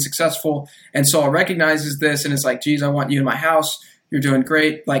amazing and successful. And Saul recognizes this and is like, "Geez, I want you in my house. You're doing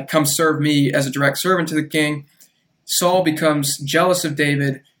great. Like, come serve me as a direct servant to the king." Saul becomes jealous of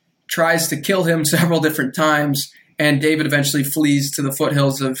David, tries to kill him several different times, and David eventually flees to the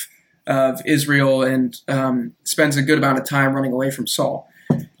foothills of Israel and spends a good amount of time running away from Saul.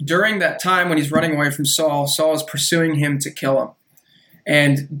 During that time when he's running away from Saul, Saul is pursuing him to kill him.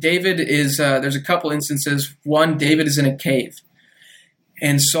 And David is, there's a couple instances. One, David is in a cave,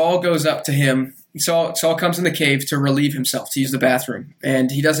 and Saul goes up to him. Saul comes in the cave to relieve himself, to use the bathroom, and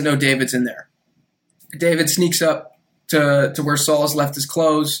he doesn't know David's in there. David sneaks up to where Saul has left his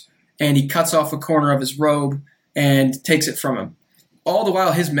clothes, and he cuts off a corner of his robe and takes it from him. All the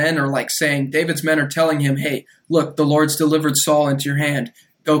while, his men are like saying, David's men are telling him, "Hey, look, the Lord's delivered Saul into your hand.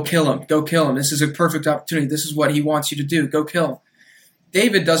 Go kill him. Go kill him. This is a perfect opportunity. This is what he wants you to do. Go kill him."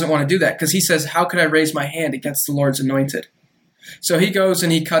 David doesn't want to do that because he says, "How could I raise my hand against the Lord's anointed?" So he goes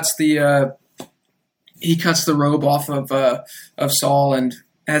and he cuts the robe off of Saul, and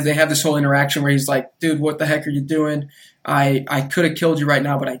as they have this whole interaction where he's like, "Dude, what the heck are you doing? I could have killed you right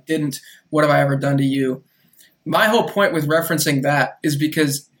now, but I didn't. What have I ever done to you?" My whole point with referencing that is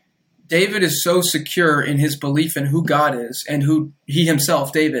because David is so secure in his belief in who God is and who he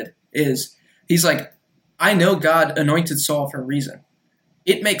himself, David, is. He's like, "I know God anointed Saul for a reason.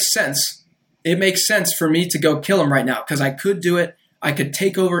 It makes sense. It makes sense for me to go kill him right now because I could do it. I could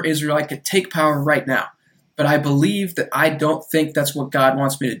take over Israel. I could take power right now. But I believe that I don't think that's what God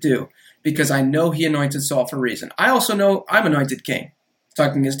wants me to do because I know he anointed Saul for a reason. I also know I'm anointed king."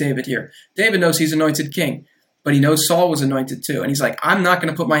 Talking as David here. David knows he's anointed king, but he knows Saul was anointed too. And he's like, "I'm not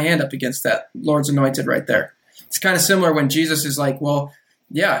going to put my hand up against that Lord's anointed right there." It's kind of similar when Jesus is like, "Well,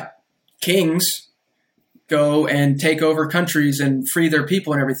 yeah, kings go and take over countries and free their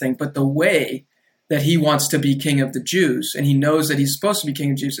people and everything. But the way that he wants to be king of the Jews, and he knows that he's supposed to be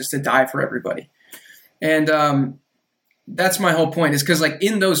king of Jews, is to die for everybody. And that's my whole point, is because like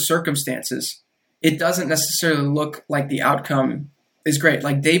in those circumstances, it doesn't necessarily look like the outcome is great.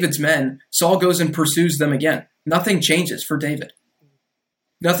 Like David's men, Saul goes and pursues them again. Nothing changes for David.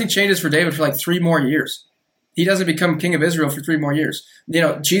 Nothing changes for David for like 3 more years. He doesn't become king of Israel for 3 more years. You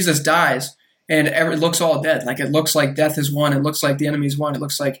know, Jesus dies and it looks all dead. Like it looks like death is won. It looks like the enemy's won. It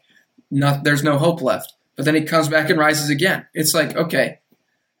looks like there's no hope left. But then he comes back and rises again. It's like, okay,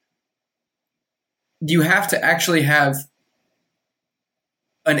 you have to actually have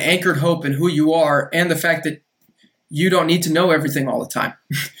an anchored hope in who you are and the fact that you don't need to know everything all the time.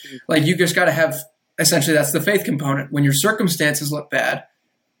 Like you just got to have, essentially that's the faith component. When your circumstances look bad,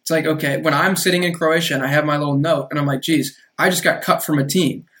 it's like, okay, when I'm sitting in Croatia and I have my little note and I'm like, geez, I just got cut from a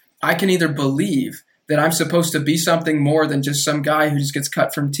team. I can either believe that I'm supposed to be something more than just some guy who just gets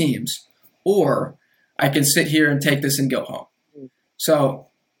cut from teams, or I can sit here and take this and go home. So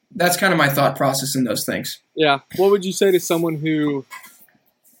that's kind of my thought process in those things. Yeah. What would you say to someone who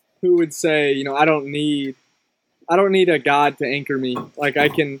would say, you know, I don't need a God to anchor me. I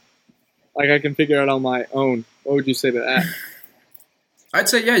can figure it out on my own. What would you say to that? I'd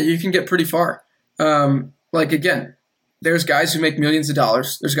say, yeah, you can get pretty far. Like again, there's guys who make millions of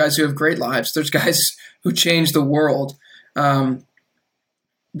dollars. There's guys who have great lives. There's guys who change the world that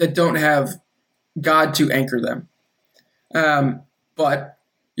don't have God to anchor them. But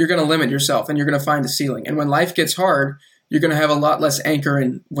you're going to limit yourself and you're going to find a ceiling. And when life gets hard, you're going to have a lot less anchor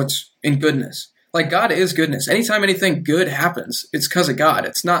in what's in goodness. Like God is goodness. Anytime anything good happens, it's because of God.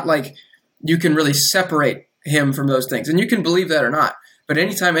 It's not like you can really separate him from those things. And you can believe that or not. But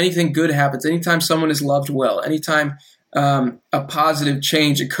anytime anything good happens, anytime someone is loved well, anytime a positive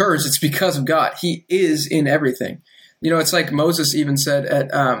change occurs, it's because of God. He is in everything. You know, it's like Moses even said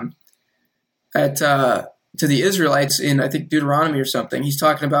to the Israelites in, I think, Deuteronomy or something. He's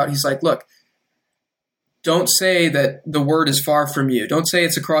talking about, he's like, look, don't say that the word is far from you. Don't say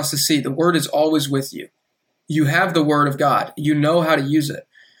it's across the sea. The word is always with you. You have the word of God. You know how to use it.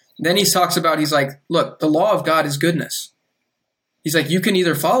 Then he talks about, he's like, look, the law of God is goodness. He's like, you can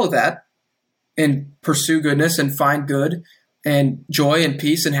either follow that and pursue goodness and find good and joy and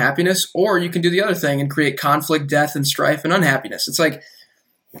peace and happiness, or you can do the other thing and create conflict, death, and strife and unhappiness. It's like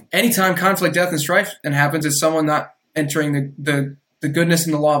anytime conflict, death, and strife happens, it's someone not entering the goodness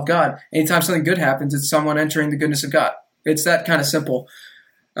and the law of God. Anytime something good happens, it's someone entering the goodness of God. It's that kind of simple.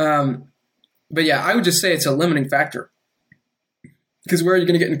 But yeah, I would just say it's a limiting factor. Because where are you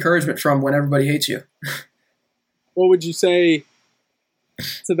going to get encouragement from when everybody hates you? What would you say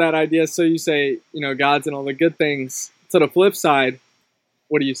to that idea? So you say, you know, God's in all the good things. To the flip side,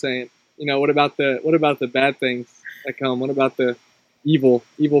 what are you saying? You know, what about the bad things that come? What about the evil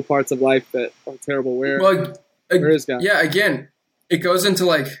parts of life that are terrible? Where is God? Yeah, again, it goes into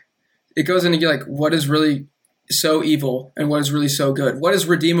what is really so evil and what is really so good. What is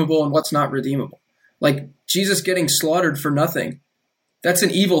redeemable and what's not redeemable. Like Jesus getting slaughtered for nothing. That's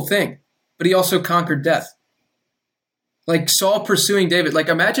an evil thing. But he also conquered death. Like Saul pursuing David. Like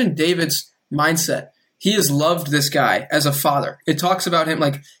imagine David's mindset. He has loved this guy as a father. It talks about him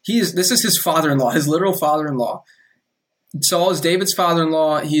like this is his father-in-law, his literal father-in-law. Saul is David's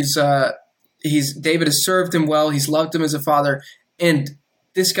father-in-law. David has served him well. He's loved him as a father. And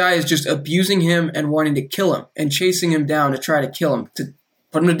this guy is just abusing him and wanting to kill him and chasing him down to try to kill him, to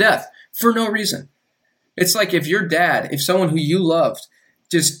put him to death for no reason. It's like if your dad, if someone who you loved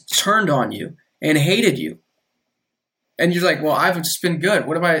just turned on you and hated you, and you're like, well, I've just been good.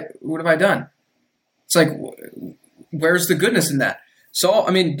 What have I done? It's like, where's the goodness in that? So,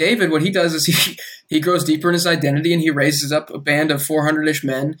 I mean, David, what he does is he grows deeper in his identity and he raises up a band of 400-ish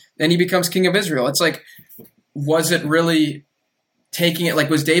men. Then he becomes king of Israel. It's like, was it really taking it? Like,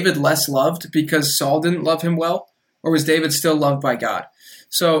 was David less loved because Saul didn't love him well? Or was David still loved by God?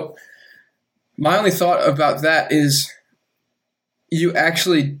 So my only thought about that is you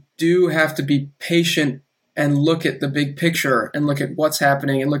actually do have to be patient and look at the big picture and look at what's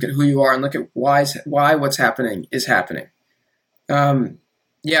happening and look at who you are and look at why what's happening is happening.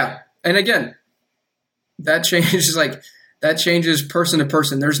 Yeah. And again, that changes person to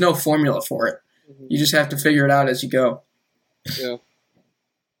person. There's no formula for it. Mm-hmm. You just have to figure it out as you go. Yeah.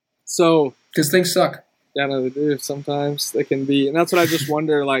 So, because things suck. Yeah, no, they do. Sometimes they can be, and that's what I just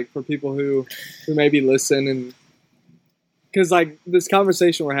wonder, like, for people who maybe listen, and because like this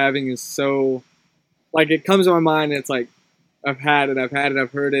conversation we're having is so, like, it comes to my mind. And it's like I've heard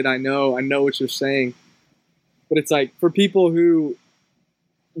it. I know what you're saying, but it's like for people who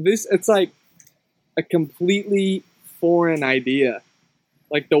it's like a completely foreign idea.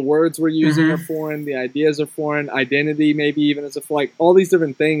 Like the words we're using are foreign, the ideas are foreign, identity maybe even as if like all these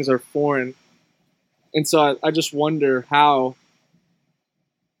different things are foreign. And so I just wonder how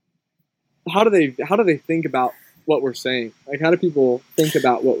do they think about what we're saying? Like how do people think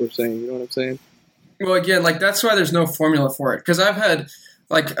about what we're saying? You know what I'm saying? Well, again, like that's why there's no formula for it. Because I've had,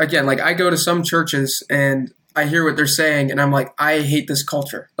 like, again, like I go to some churches and I hear what they're saying and I'm like, I hate this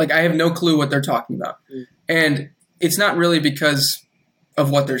culture. Like I have no clue what they're talking about. And it's not really because of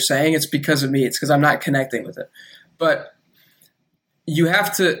what they're saying. It's because of me. It's because I'm not connecting with it. But you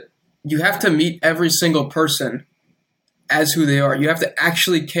have to meet every single person as who they are. You have to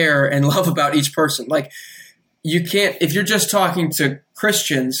actually care and love about each person. Like you can't, if you're just talking to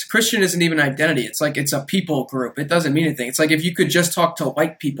Christians, Christian isn't even an identity. It's like, it's a people group. It doesn't mean anything. It's like if you could just talk to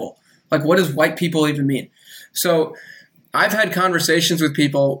white people, like what does white people even mean? So I've had conversations with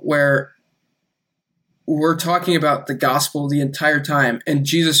people where we're talking about the gospel the entire time and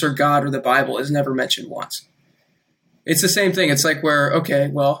Jesus or God or the Bible is never mentioned once. It's the same thing. It's like where, okay,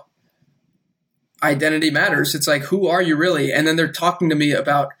 well, identity matters. It's like, who are you really? And then they're talking to me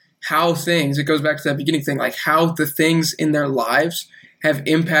about how things, it goes back to that beginning thing, like how the things in their lives have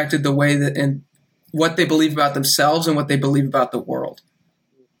impacted the way that and what they believe about themselves and what they believe about the world.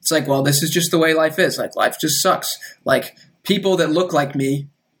 It's like, well, this is just the way life is. Like life just sucks. Like people that look like me,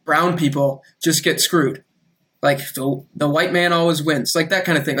 brown people, just get screwed. Like the white man always wins. Like that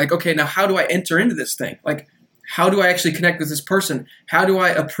kind of thing. Like, okay, now how do I enter into this thing? Like, how do I actually connect with this person? How do I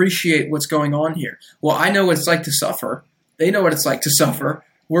appreciate what's going on here? Well, I know what it's like to suffer. They know what it's like to suffer.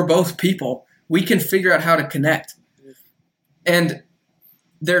 We're both people. We can figure out how to connect. And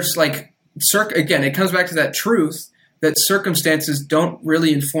there's like, again, it comes back to that truth that circumstances don't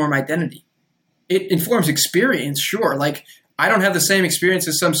really inform identity. It informs experience, sure. Like I don't have the same experience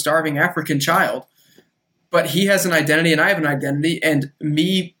as some starving African child, but he has an identity and I have an identity, and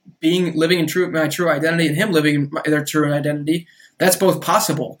me living in my true identity and him living in their true identity, that's both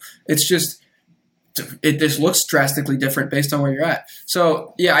possible. It's just, it just looks drastically different based on where you're at.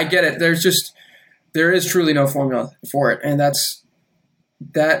 So yeah, I get it. There is truly no formula for it. And that's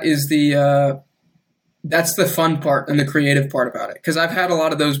the fun part and the creative part about it. Cause I've had a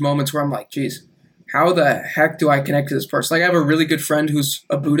lot of those moments where I'm like, geez, how the heck do I connect to this person? Like I have a really good friend who's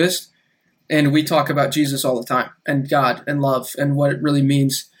a Buddhist, and we talk about Jesus all the time and God and love and what it really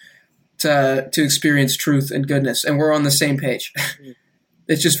means to experience truth and goodness. And we're on the same page.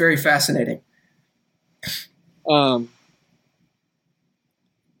 It's just very fascinating. That's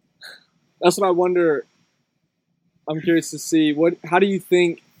what I wonder. I'm curious to see how do you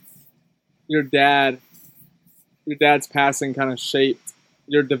think your dad's passing kind of shaped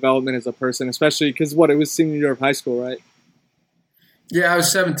your development as a person, especially because it was senior year of high school, right? Yeah, I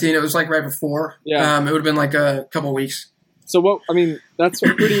was 17. It was like right before. Yeah. It would have been like a couple of weeks. So that's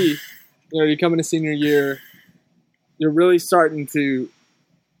pretty, you come into senior year, you're really starting to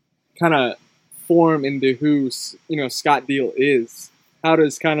kind of form into who, Scott Diehl is. How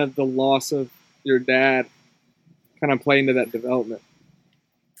does kind of the loss of your dad kind of play into that development?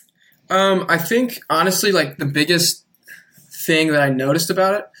 I think honestly, like the biggest thing that I noticed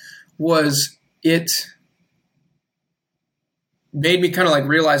about it was it made me kind of like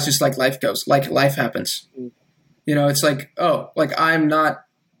realize just like life goes, like life happens. It's like, oh, like I'm not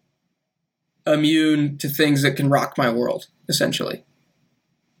immune to things that can rock my world, essentially.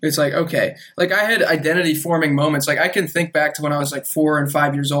 It's like, okay, like I had identity forming moments. Like I can think back to when I was like 4 and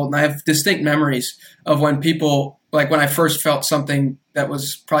 5 years old, and I have distinct memories of when when I first felt something that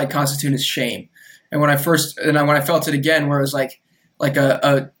was probably constituted as shame. And when I felt it again, where it was like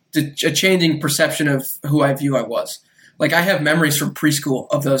a changing perception of who I view I was. Like I have memories from preschool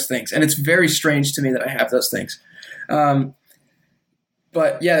of those things, and it's very strange to me that I have those things.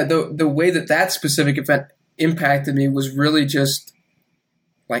 But yeah, the way that specific event impacted me was really just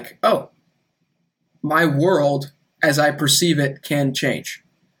like, oh, my world as I perceive it can change.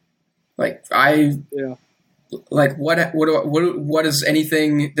 Like what does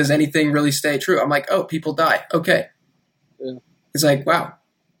anything really stay true? I'm like, oh, people die. Okay. Yeah. It's like, wow.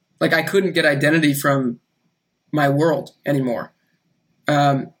 Like I couldn't get identity from my world anymore.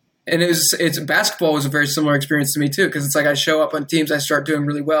 And basketball was a very similar experience to me too. Cause it's like, I show up on teams, I start doing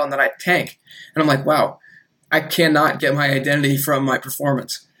really well, and then I tank, and I'm like, wow, I cannot get my identity from my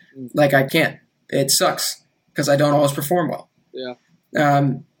performance. Like I can't, it sucks because I don't always perform well. Yeah.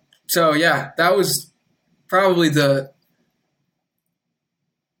 So yeah, that was probably the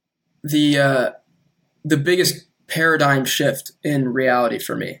biggest paradigm shift in reality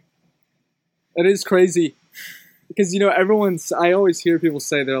for me. It is crazy because, I always hear people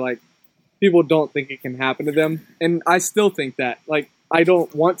say they're like, people don't think it can happen to them. And I still think that. Like, I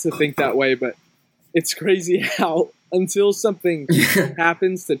don't want to think that way, but it's crazy how until something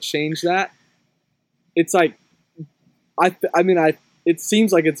happens to change that, it's like, it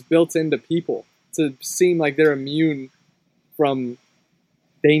seems like it's built into people to seem like they're immune from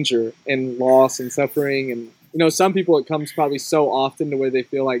danger and loss and suffering. And, you know, some people it comes probably so often to where they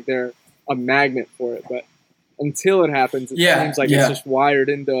feel like they're a magnet for it. But until it happens, it seems like it's just wired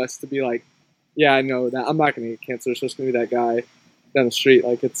into us to be like, yeah, I know that I'm not going to get cancer. It's just going to be that guy down the street.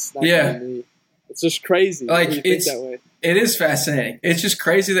 Like, it's not going to be me. It's just crazy. Like, think that way. It is fascinating. It's just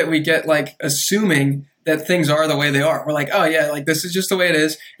crazy that we get like assuming that things are the way they are. We're like, oh yeah, like this is just the way it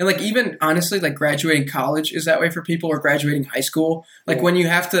is. And like even honestly, like graduating college is that way for people, or graduating high school. Like when you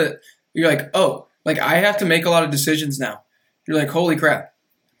have to, you're like, oh, like I have to make a lot of decisions now. You're like, holy crap,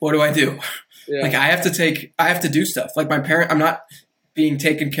 what do I do? Yeah. Like I have to do stuff. Like I'm not being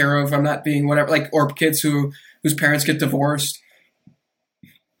taken care of. I'm not being whatever, like, or kids whose parents get divorced.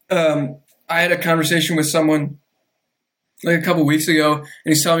 I had a conversation with someone like a couple weeks ago, and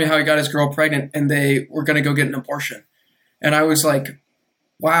he's telling me how he got his girl pregnant and they were going to go get an abortion. And I was like,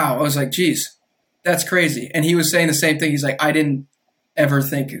 wow. I was like, geez, that's crazy. And he was saying the same thing. He's like, I didn't ever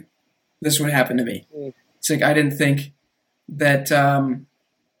think this would happen to me. It's like, I didn't think that,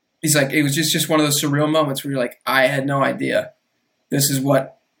 he's like, it was just one of those surreal moments where you're like, I had no idea this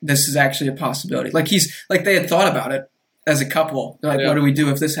is actually a possibility. Like they had thought about it as a couple. They're like, what do we do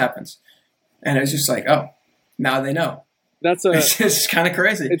if this happens? And it was just like, oh, now they know. It's just kind of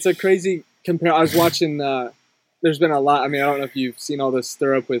crazy. It's a crazy compare. I was watching. There's been a lot. I mean, I don't know if you've seen all this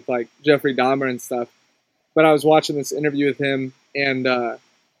stir up with like Jeffrey Dahmer and stuff, but I was watching this interview with him, and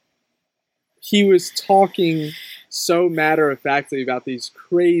he was talking so matter of factly about these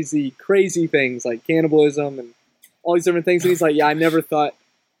crazy, crazy things like cannibalism and all these different things. And he's like, "Yeah, I never thought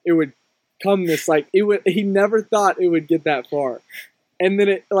it would come this like it would." He never thought it would get that far, and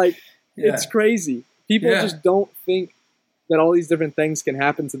then it's crazy. People just don't think that all these different things can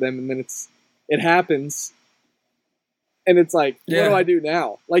happen to them, and then it happens, and it's like, what do I do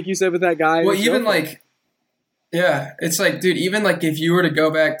now? Like you said with that guy. Well, even like, it's like, dude, even like if you were to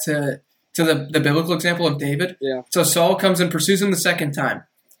go back to the biblical example of David, so Saul comes and pursues him the second time,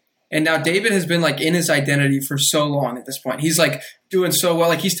 and now David has been like in his identity for so long at this point. He's like doing so well,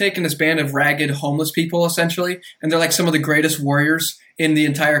 like he's taken this band of ragged homeless people essentially, and they're like some of the greatest warriors in the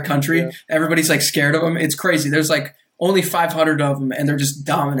entire country. Yeah. Everybody's like scared of them. It's crazy. There's like only 500 of them, and they're just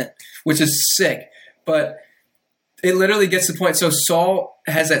dominant, which is sick. But it literally gets to the point. So Saul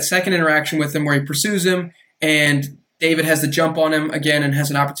has that second interaction with him where he pursues him, and David has the jump on him again and has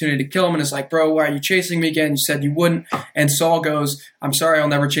an opportunity to kill him, and is like, bro, why are you chasing me again? You said you wouldn't. And Saul goes, I'm sorry, I'll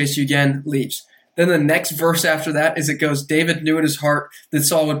never chase you again, leaves. Then the next verse after that is it goes, David knew in his heart that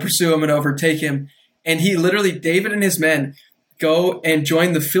Saul would pursue him and overtake him. And he literally, David and his men go and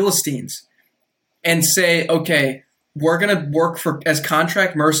join the Philistines and say, okay, we're going to work as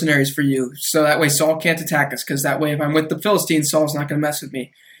contract mercenaries for you, so that way Saul can't attack us, because that way if I'm with the Philistines, Saul's not going to mess with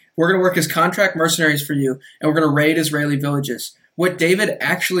me. We're going to work as contract mercenaries for you, and we're going to raid Israeli villages. What David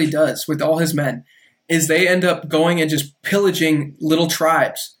actually does with all his men is they end up going and just pillaging little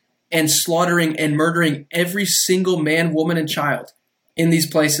tribes and slaughtering and murdering every single man, woman, and child in these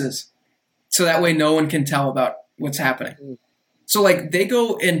places, so that way no one can tell about what's happening. So like they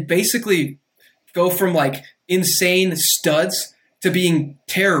go and basically go from like insane studs to being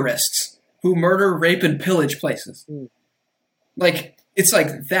terrorists who murder, rape, and pillage places. Like it's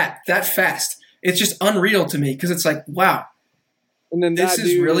like that fast. It's just unreal to me, because it's like, wow. And then this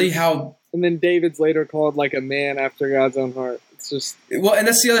is really how. And then David's later called like a man after God's own heart. It's just and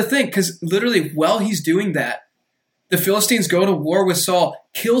that's the other thing, because literally while he's doing that, the Philistines go to war with Saul,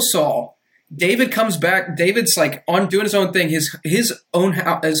 kill Saul. David comes back. David's like on doing his own thing. His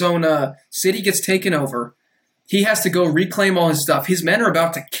own city gets taken over. He has to go reclaim all his stuff. His men are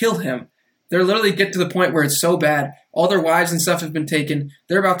about to kill him. They're literally get to the point where it's so bad. All their wives and stuff have been taken.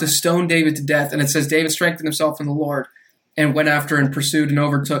 They're about to stone David to death. And it says David strengthened himself in the Lord and went after and pursued and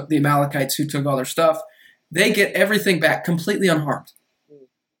overtook the Amalekites who took all their stuff. They get everything back completely unharmed.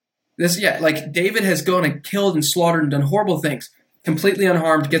 Like David has gone and killed and slaughtered and done horrible things, completely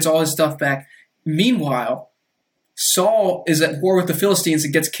unharmed, gets all his stuff back. Meanwhile, Saul is at war with the Philistines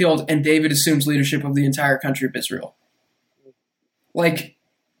and gets killed, and David assumes leadership of the entire country of Israel. Like,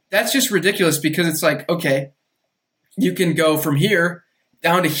 that's just ridiculous, because it's like, okay, you can go from here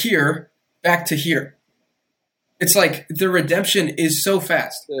down to here, back to here. It's like the redemption is so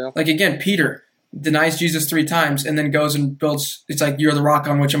fast. Yeah. Like, again, Peter denies Jesus 3 times and then goes and builds, it's like, you're the rock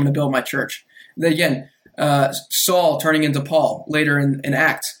on which I'm going to build my church. Then again, Saul turning into Paul later in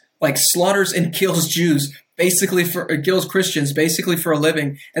Acts. like slaughters and kills Jews, kills Christians basically for a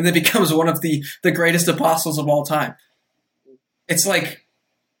living, and then becomes one of the greatest apostles of all time. It's like,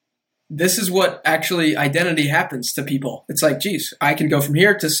 this is what actually identity happens to people. It's like, geez, I can go from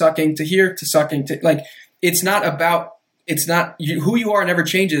here to sucking to here to sucking to, like, who you are never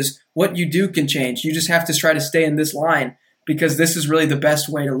changes. What you do can change. You just have to try to stay in this line because this is really the best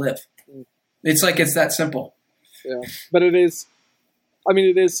way to live. It's like, it's that simple. Yeah, but it is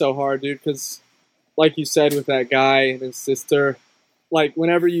so hard, dude, because like you said with that guy and his sister, like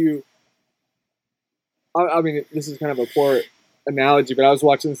whenever I mean, this is kind of a poor analogy, but I was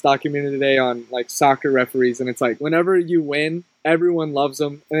watching this documentary today on like soccer referees, and it's like whenever you win, everyone loves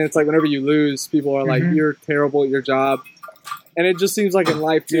them, and it's like whenever you lose, people are like, you're terrible at your job. And it just seems like in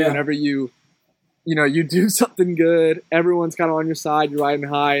life too, whenever you do something good, everyone's kind of on your side, you're riding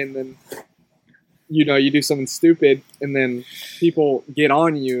high, and then you do something stupid, and then people get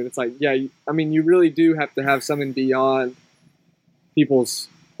on you, and it's like, you really do have to have something beyond people's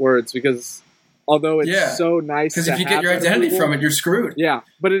words, because although it's so nice, because if you get your identity from it, you're screwed. Yeah,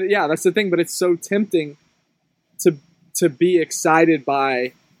 but that's the thing. But it's so tempting to be excited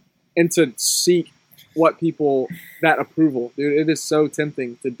by and to seek that approval, dude. It is so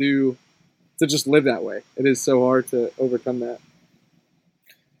tempting to just live that way. It is so hard to overcome that.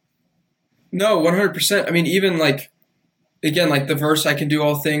 No, 100%. I mean, even like, again, like the verse, I can do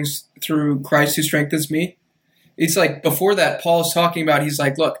all things through Christ who strengthens me. It's like before that, Paul's talking about, he's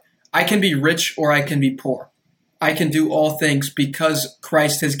like, look, I can be rich or I can be poor. I can do all things because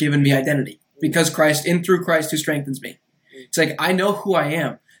Christ has given me identity. Because through Christ who strengthens me. It's like, I know who I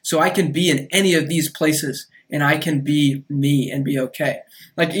am. So I can be in any of these places and I can be me and be okay.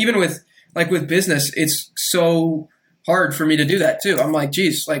 Like even with business, it's so hard for me to do that too. I'm like,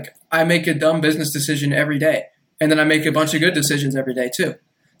 geez, like I make a dumb business decision every day, and then I make a bunch of good decisions every day too.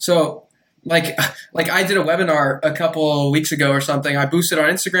 So like I did a webinar a couple of weeks ago or something. I boosted on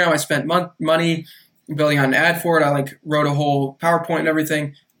Instagram. I spent money building on an ad for it. I like wrote a whole PowerPoint and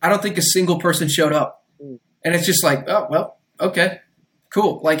everything. I don't think a single person showed up. And it's just like, oh, well, okay,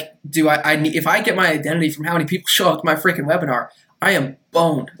 cool. Like, if I get my identity from how many people show up to my freaking webinar, I am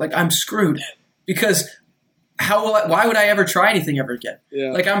boned. Like, I'm screwed. Because why would I ever try anything ever again?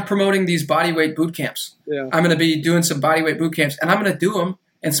 Yeah. Like, I'm promoting these bodyweight boot camps. Yeah. I'm going to be doing some bodyweight boot camps, and I'm going to do them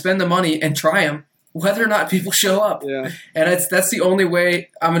and spend the money and try them, whether or not people show up. Yeah. And that's the only way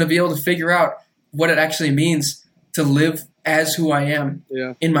I'm going to be able to figure out what it actually means to live as who I am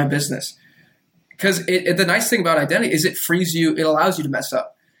in my business. Because the nice thing about identity is it frees you, it allows you to mess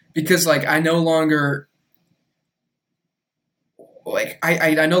up. Because like I no longer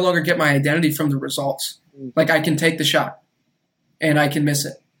get my identity from the results. Like I can take the shot and I can miss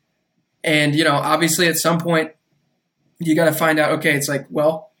it. And obviously at some point you got to find out, okay, it's like,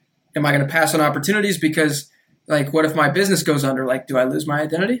 well, am I going to pass on opportunities because like what if my business goes under? Like, do I lose my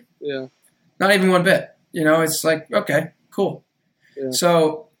identity? Yeah. Not even one bit. It's like, okay, cool. Yeah.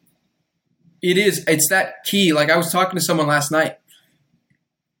 So it's that key. Like I was talking to someone last night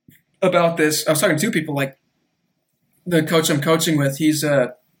about this. I was talking to two people, like the coach I'm coaching with, he's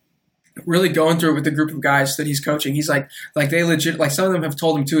really going through it with the group of guys that he's coaching. He's like they legit, like some of them have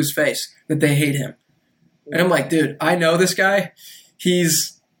told him to his face that they hate him. And I'm like, dude, I know this guy.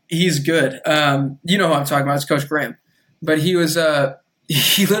 He's good. You know who I'm talking about. It's Coach Graham. But he was,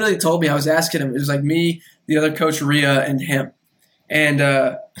 he literally told me, I was asking him, it was like me, the other coach, Rhea, and him. And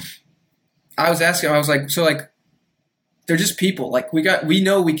I was asking him, I was like, so like, they're just people. Like we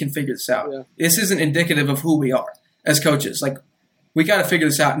know we can figure this out. Yeah. This isn't indicative of who we are as coaches. Like we got to figure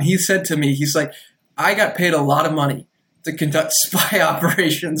this out. And he said to me, he's like, I got paid a lot of money to conduct spy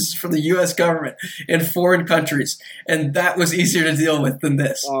operations for the U.S. government in foreign countries. And that was easier to deal with than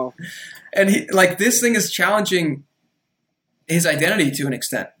this. Oh. And this thing is challenging his identity to an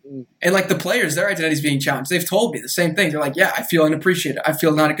extent. And like the players, their identity is being challenged. They've told me the same thing. They're like, yeah, I feel unappreciated. I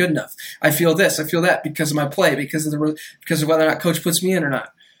feel not good enough. I feel this. I feel that because of my play, because of whether or not coach puts me in or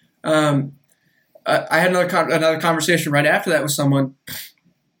not. I had another conversation right after that with someone,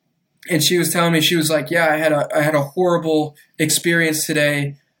 and she was telling me, she was like, yeah, I had a horrible experience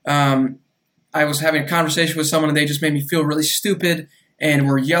today. I was having a conversation with someone and they just made me feel really stupid and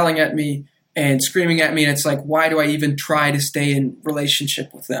were yelling at me and screaming at me. And it's like, why do I even try to stay in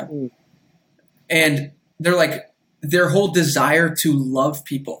relationship with them? And they're like, their whole desire to love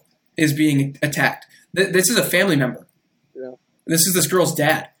people is being attacked. This is a family member. Yeah. This is this girl's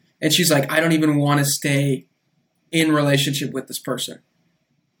dad. And she's like, I don't even want to stay in relationship with this person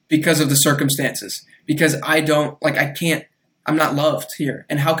because of the circumstances. Because I'm not loved here.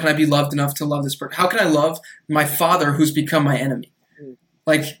 And how can I be loved enough to love this person? How can I love my father who's become my enemy?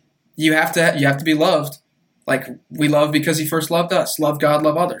 Like, you have to be loved. Like we love because he first loved us. Love God,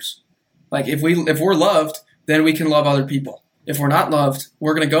 love others. Like if we're loved, then we can love other people. If we're not loved,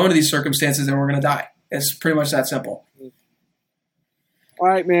 we're going to go into these circumstances and we're going to die. It's pretty much that simple. All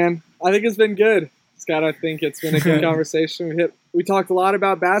right, man. I think it's been good, Scott. I think it's been a good conversation. We talked a lot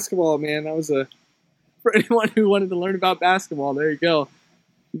about basketball, man. That was for anyone who wanted to learn about basketball. There you go.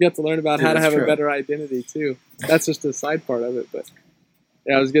 You got to learn about how to have a better identity too. That's just a side part of it, but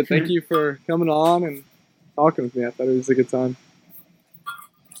yeah, it was good. Thank you for coming on and talking with me. I thought it was a good time.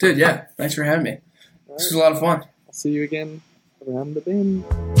 Dude, yeah. Thanks for having me. Right. This was a lot of fun. I'll see you again around the bend.